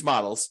these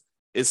models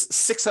is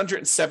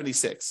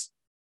 676,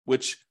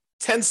 which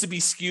tends to be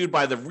skewed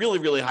by the really,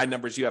 really high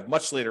numbers you have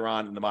much later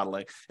on in the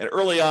modeling. And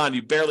early on,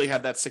 you barely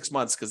have that 6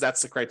 months because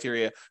that's the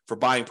criteria for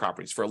buying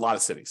properties for a lot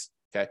of cities.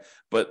 Okay.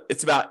 But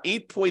it's about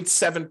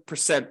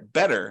 8.7%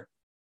 better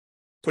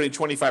putting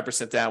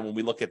 25% down when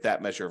we look at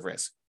that measure of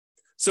risk.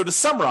 So to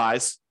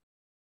summarize,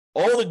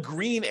 all the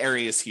green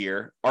areas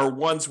here are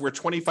ones where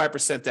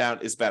 25% down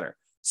is better.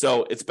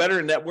 So it's better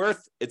in net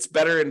worth. It's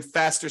better in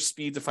faster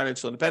speed to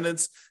financial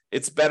independence.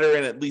 It's better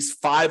in at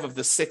least 5 of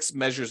the 6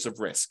 measures of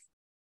risk.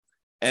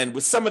 And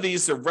with some of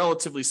these, they're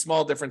relatively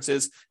small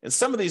differences. And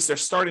some of these are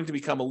starting to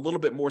become a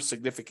little bit more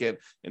significant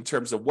in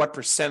terms of what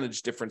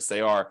percentage difference they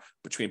are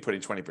between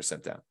putting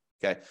 20% down.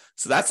 Okay.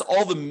 So that's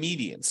all the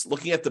medians,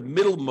 looking at the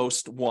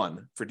middlemost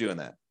one for doing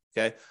that.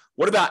 Okay.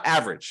 What about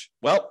average?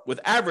 Well, with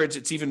average,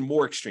 it's even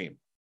more extreme.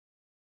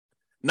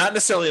 Not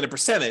necessarily in a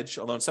percentage,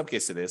 although in some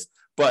cases it is,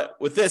 but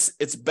with this,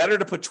 it's better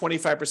to put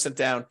 25%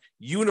 down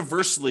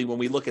universally when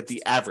we look at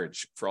the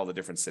average for all the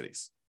different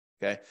cities.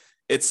 Okay.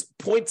 It's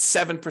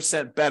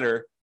 0.7%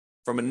 better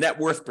from a net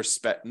worth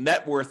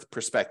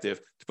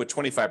perspective to put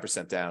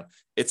 25% down.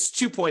 It's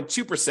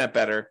 2.2%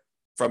 better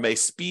from a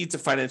speed to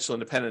financial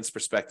independence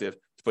perspective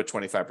to put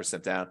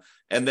 25% down.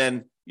 And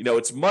then,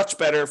 it's much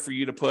better for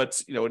you to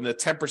put, in the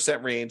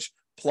 10% range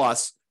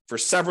plus for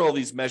several of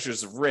these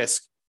measures of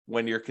risk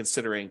when you're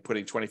considering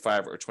putting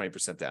 25 or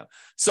 20% down.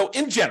 So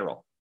in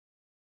general,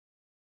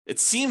 it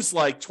seems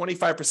like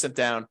 25%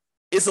 down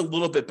is a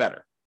little bit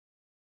better.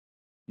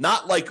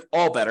 Not like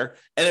all better.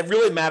 And it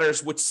really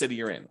matters which city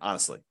you're in,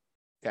 honestly.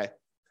 Okay.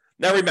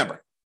 Now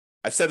remember,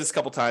 I've said this a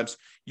couple times,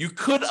 you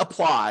could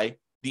apply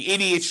the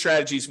 88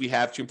 strategies we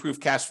have to improve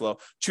cash flow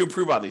to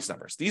improve on these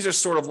numbers. These are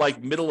sort of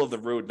like middle of the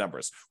road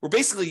numbers. We're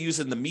basically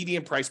using the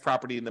median price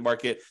property in the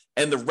market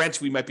and the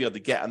rent we might be able to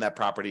get on that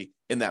property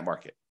in that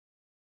market.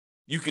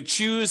 You could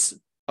choose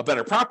a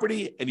better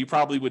property and you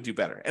probably would do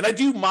better. And I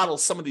do model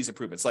some of these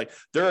improvements. Like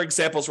there are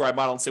examples where I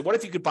model and say, what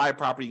if you could buy a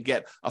property and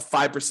get a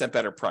 5%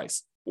 better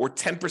price or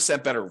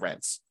 10% better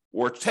rents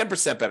or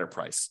 10% better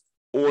price?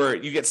 Or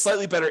you get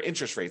slightly better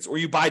interest rates, or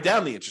you buy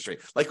down the interest rate.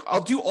 Like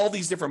I'll do all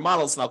these different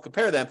models and I'll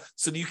compare them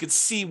so that you can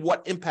see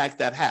what impact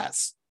that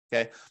has.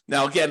 Okay.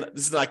 Now, again,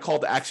 this is my call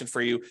to action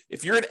for you.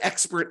 If you're an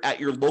expert at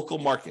your local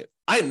market,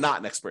 I am not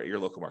an expert at your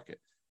local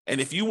market.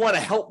 And if you want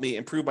to help me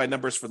improve my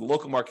numbers for the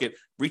local market,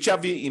 reach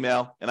out via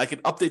email and I can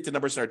update the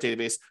numbers in our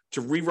database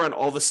to rerun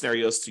all the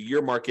scenarios to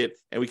your market.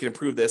 And we can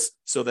improve this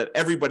so that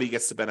everybody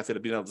gets the benefit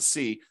of being able to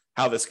see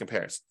how this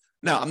compares.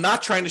 Now, I'm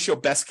not trying to show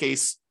best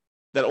case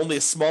that only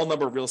a small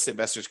number of real estate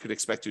investors could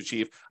expect to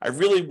achieve. I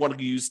really want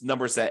to use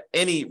numbers that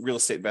any real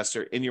estate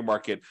investor in your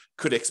market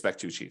could expect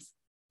to achieve.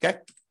 Okay.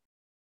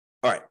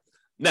 All right.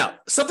 Now,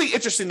 something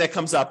interesting that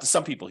comes up to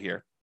some people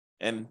here,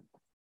 and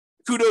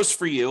kudos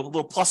for you, a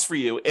little plus for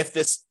you if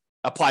this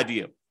applied to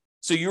you.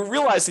 So you're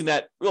realizing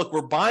that, look,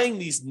 we're buying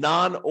these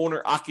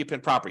non-owner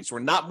occupant properties. We're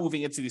not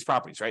moving into these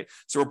properties, right?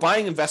 So we're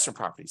buying investment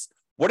properties.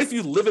 What if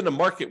you live in a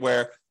market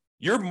where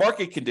your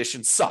market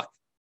conditions suck?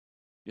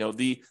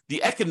 The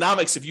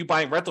economics of you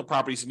buying rental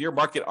properties in your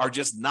market are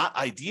just not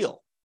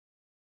ideal.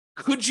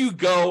 Could you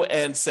go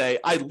and say,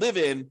 I live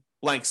in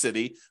blank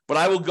city, but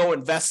I will go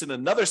invest in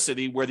another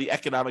city where the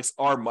economics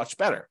are much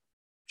better?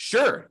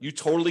 Sure, you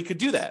totally could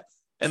do that.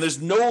 And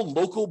there's no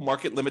local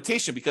market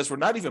limitation because we're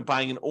not even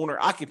buying an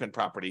owner-occupant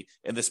property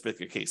in this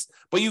particular case.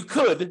 But you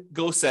could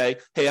go say,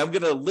 hey, I'm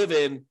going to live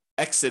in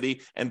X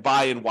city and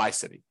buy in Y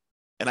city.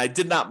 And I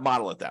did not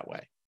model it that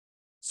way.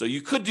 So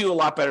you could do a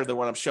lot better than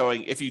what I'm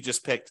showing if you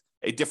just picked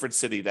a different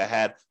city that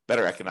had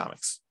better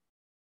economics.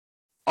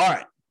 All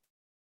right.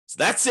 So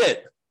that's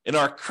it. In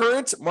our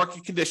current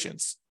market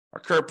conditions,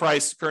 our current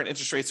price, current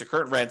interest rates, or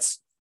current rents,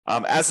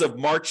 as of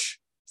March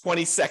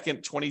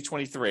 22nd,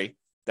 2023,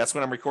 that's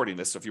when I'm recording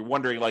this. So if you're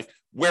wondering, like,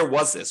 where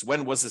was this?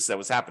 When was this that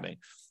was happening?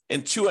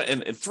 In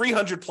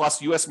 300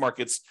 plus US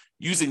markets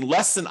using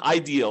less than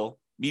ideal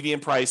median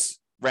price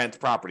rent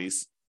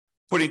properties,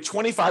 putting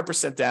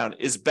 25% down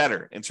is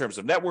better in terms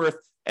of net worth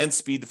and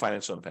speed to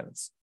financial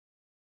independence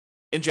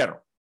in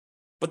general.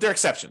 But there are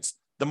exceptions.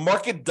 The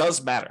market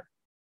does matter.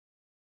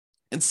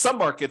 In some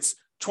markets,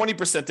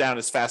 20% down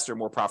is faster,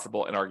 more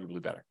profitable, and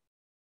arguably better,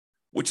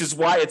 which is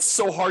why it's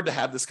so hard to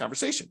have this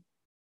conversation.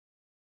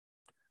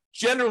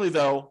 Generally,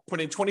 though,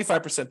 putting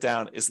 25%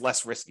 down is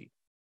less risky.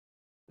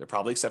 There are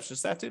probably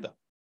exceptions to that too, though.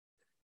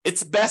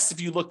 It's best if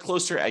you look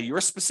closer at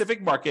your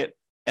specific market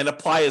and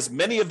apply as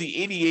many of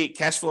the 88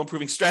 cash flow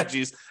improving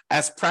strategies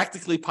as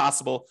practically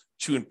possible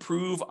to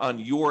improve on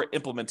your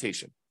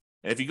implementation.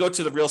 And if you go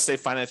to the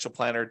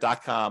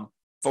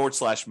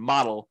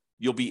realestateFinancialPlanner.com/model,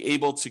 you'll be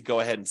able to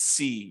go ahead and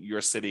see your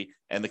city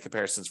and the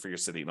comparisons for your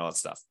city and all that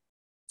stuff.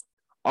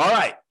 All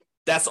right.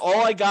 That's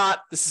all I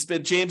got. This has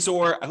been James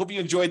Orr. I hope you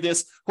enjoyed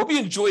this. Hope you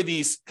enjoy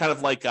these kind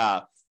of like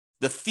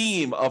the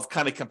theme of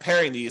kind of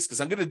comparing these,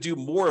 because I'm going to do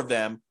more of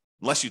them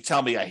unless you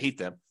tell me I hate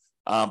them.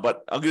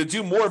 But I'm going to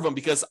do more of them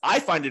because I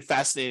find it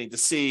fascinating to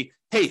see,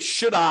 hey,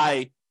 should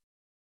I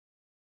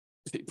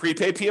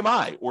prepay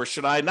PMI, or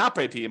should I not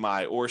pay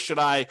PMI, or should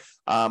I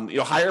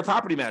hire a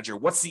property manager?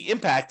 What's the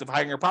impact of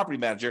hiring a property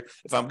manager?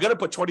 If I'm going to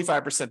put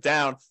 25%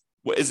 down,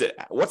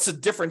 What's the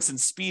difference in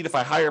speed if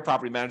I hire a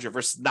property manager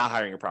versus not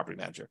hiring a property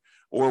manager?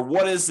 Or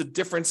what is the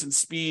difference in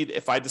speed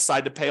if I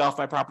decide to pay off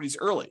my properties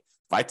early?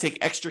 If I take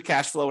extra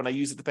cash flow and I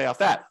use it to pay off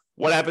that,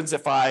 what happens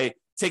if I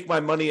take my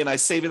money and I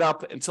save it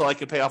up until I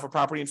can pay off a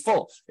property in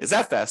full? Is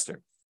that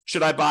faster?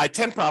 Should I buy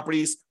 10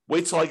 properties,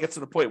 wait till I get to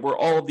the point where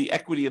all of the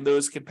equity in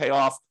those can pay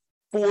off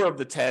 4 of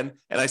the 10,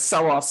 and I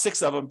sell off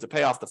 6 of them to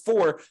pay off the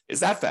 4?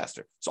 Is that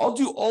faster? So I'll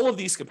do all of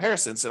these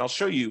comparisons and I'll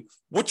show you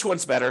which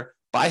one's better,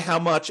 by how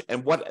much,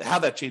 and how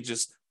that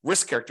changes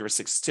risk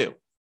characteristics too.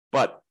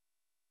 But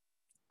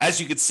as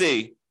you can see,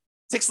 it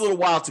takes a little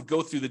while to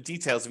go through the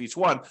details of each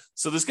one.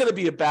 So there's going to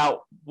be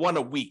about one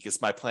a week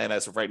is my plan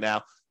as of right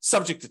now,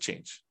 subject to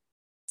change.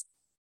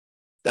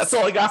 That's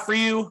all I got for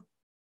you.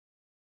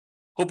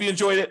 Hope you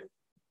enjoyed it.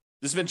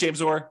 This has been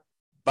James Orr.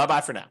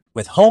 Bye-bye for now.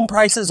 With home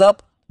prices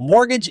up,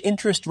 mortgage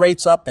interest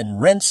rates up, and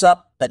rents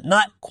up, but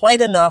not quite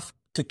enough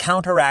to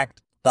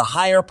counteract the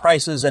higher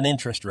prices and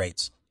interest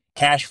rates,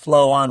 cash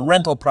flow on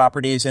rental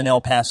properties in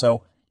El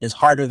Paso is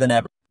harder than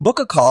ever. Book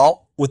a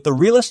call with the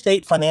Real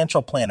Estate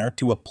Financial Planner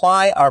to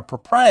apply our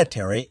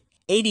proprietary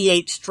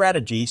 88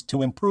 strategies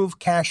to improve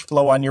cash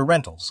flow on your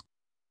rentals.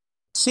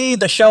 See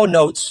the show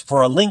notes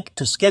for a link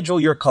to schedule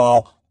your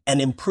call and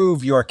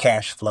improve your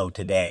cash flow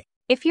today.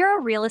 If you're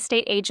a real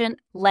estate agent,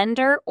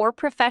 lender, or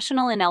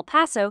professional in El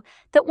Paso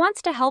that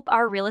wants to help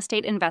our real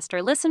estate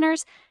investor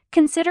listeners,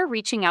 consider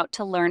reaching out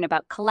to learn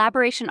about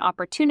collaboration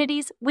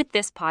opportunities with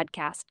this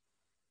podcast.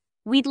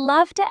 We'd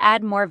love to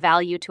add more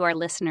value to our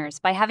listeners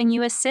by having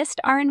you assist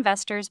our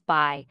investors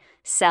buy,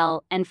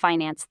 sell, and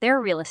finance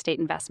their real estate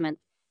investment.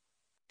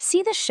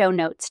 See the show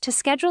notes to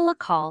schedule a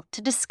call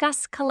to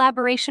discuss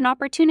collaboration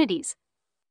opportunities.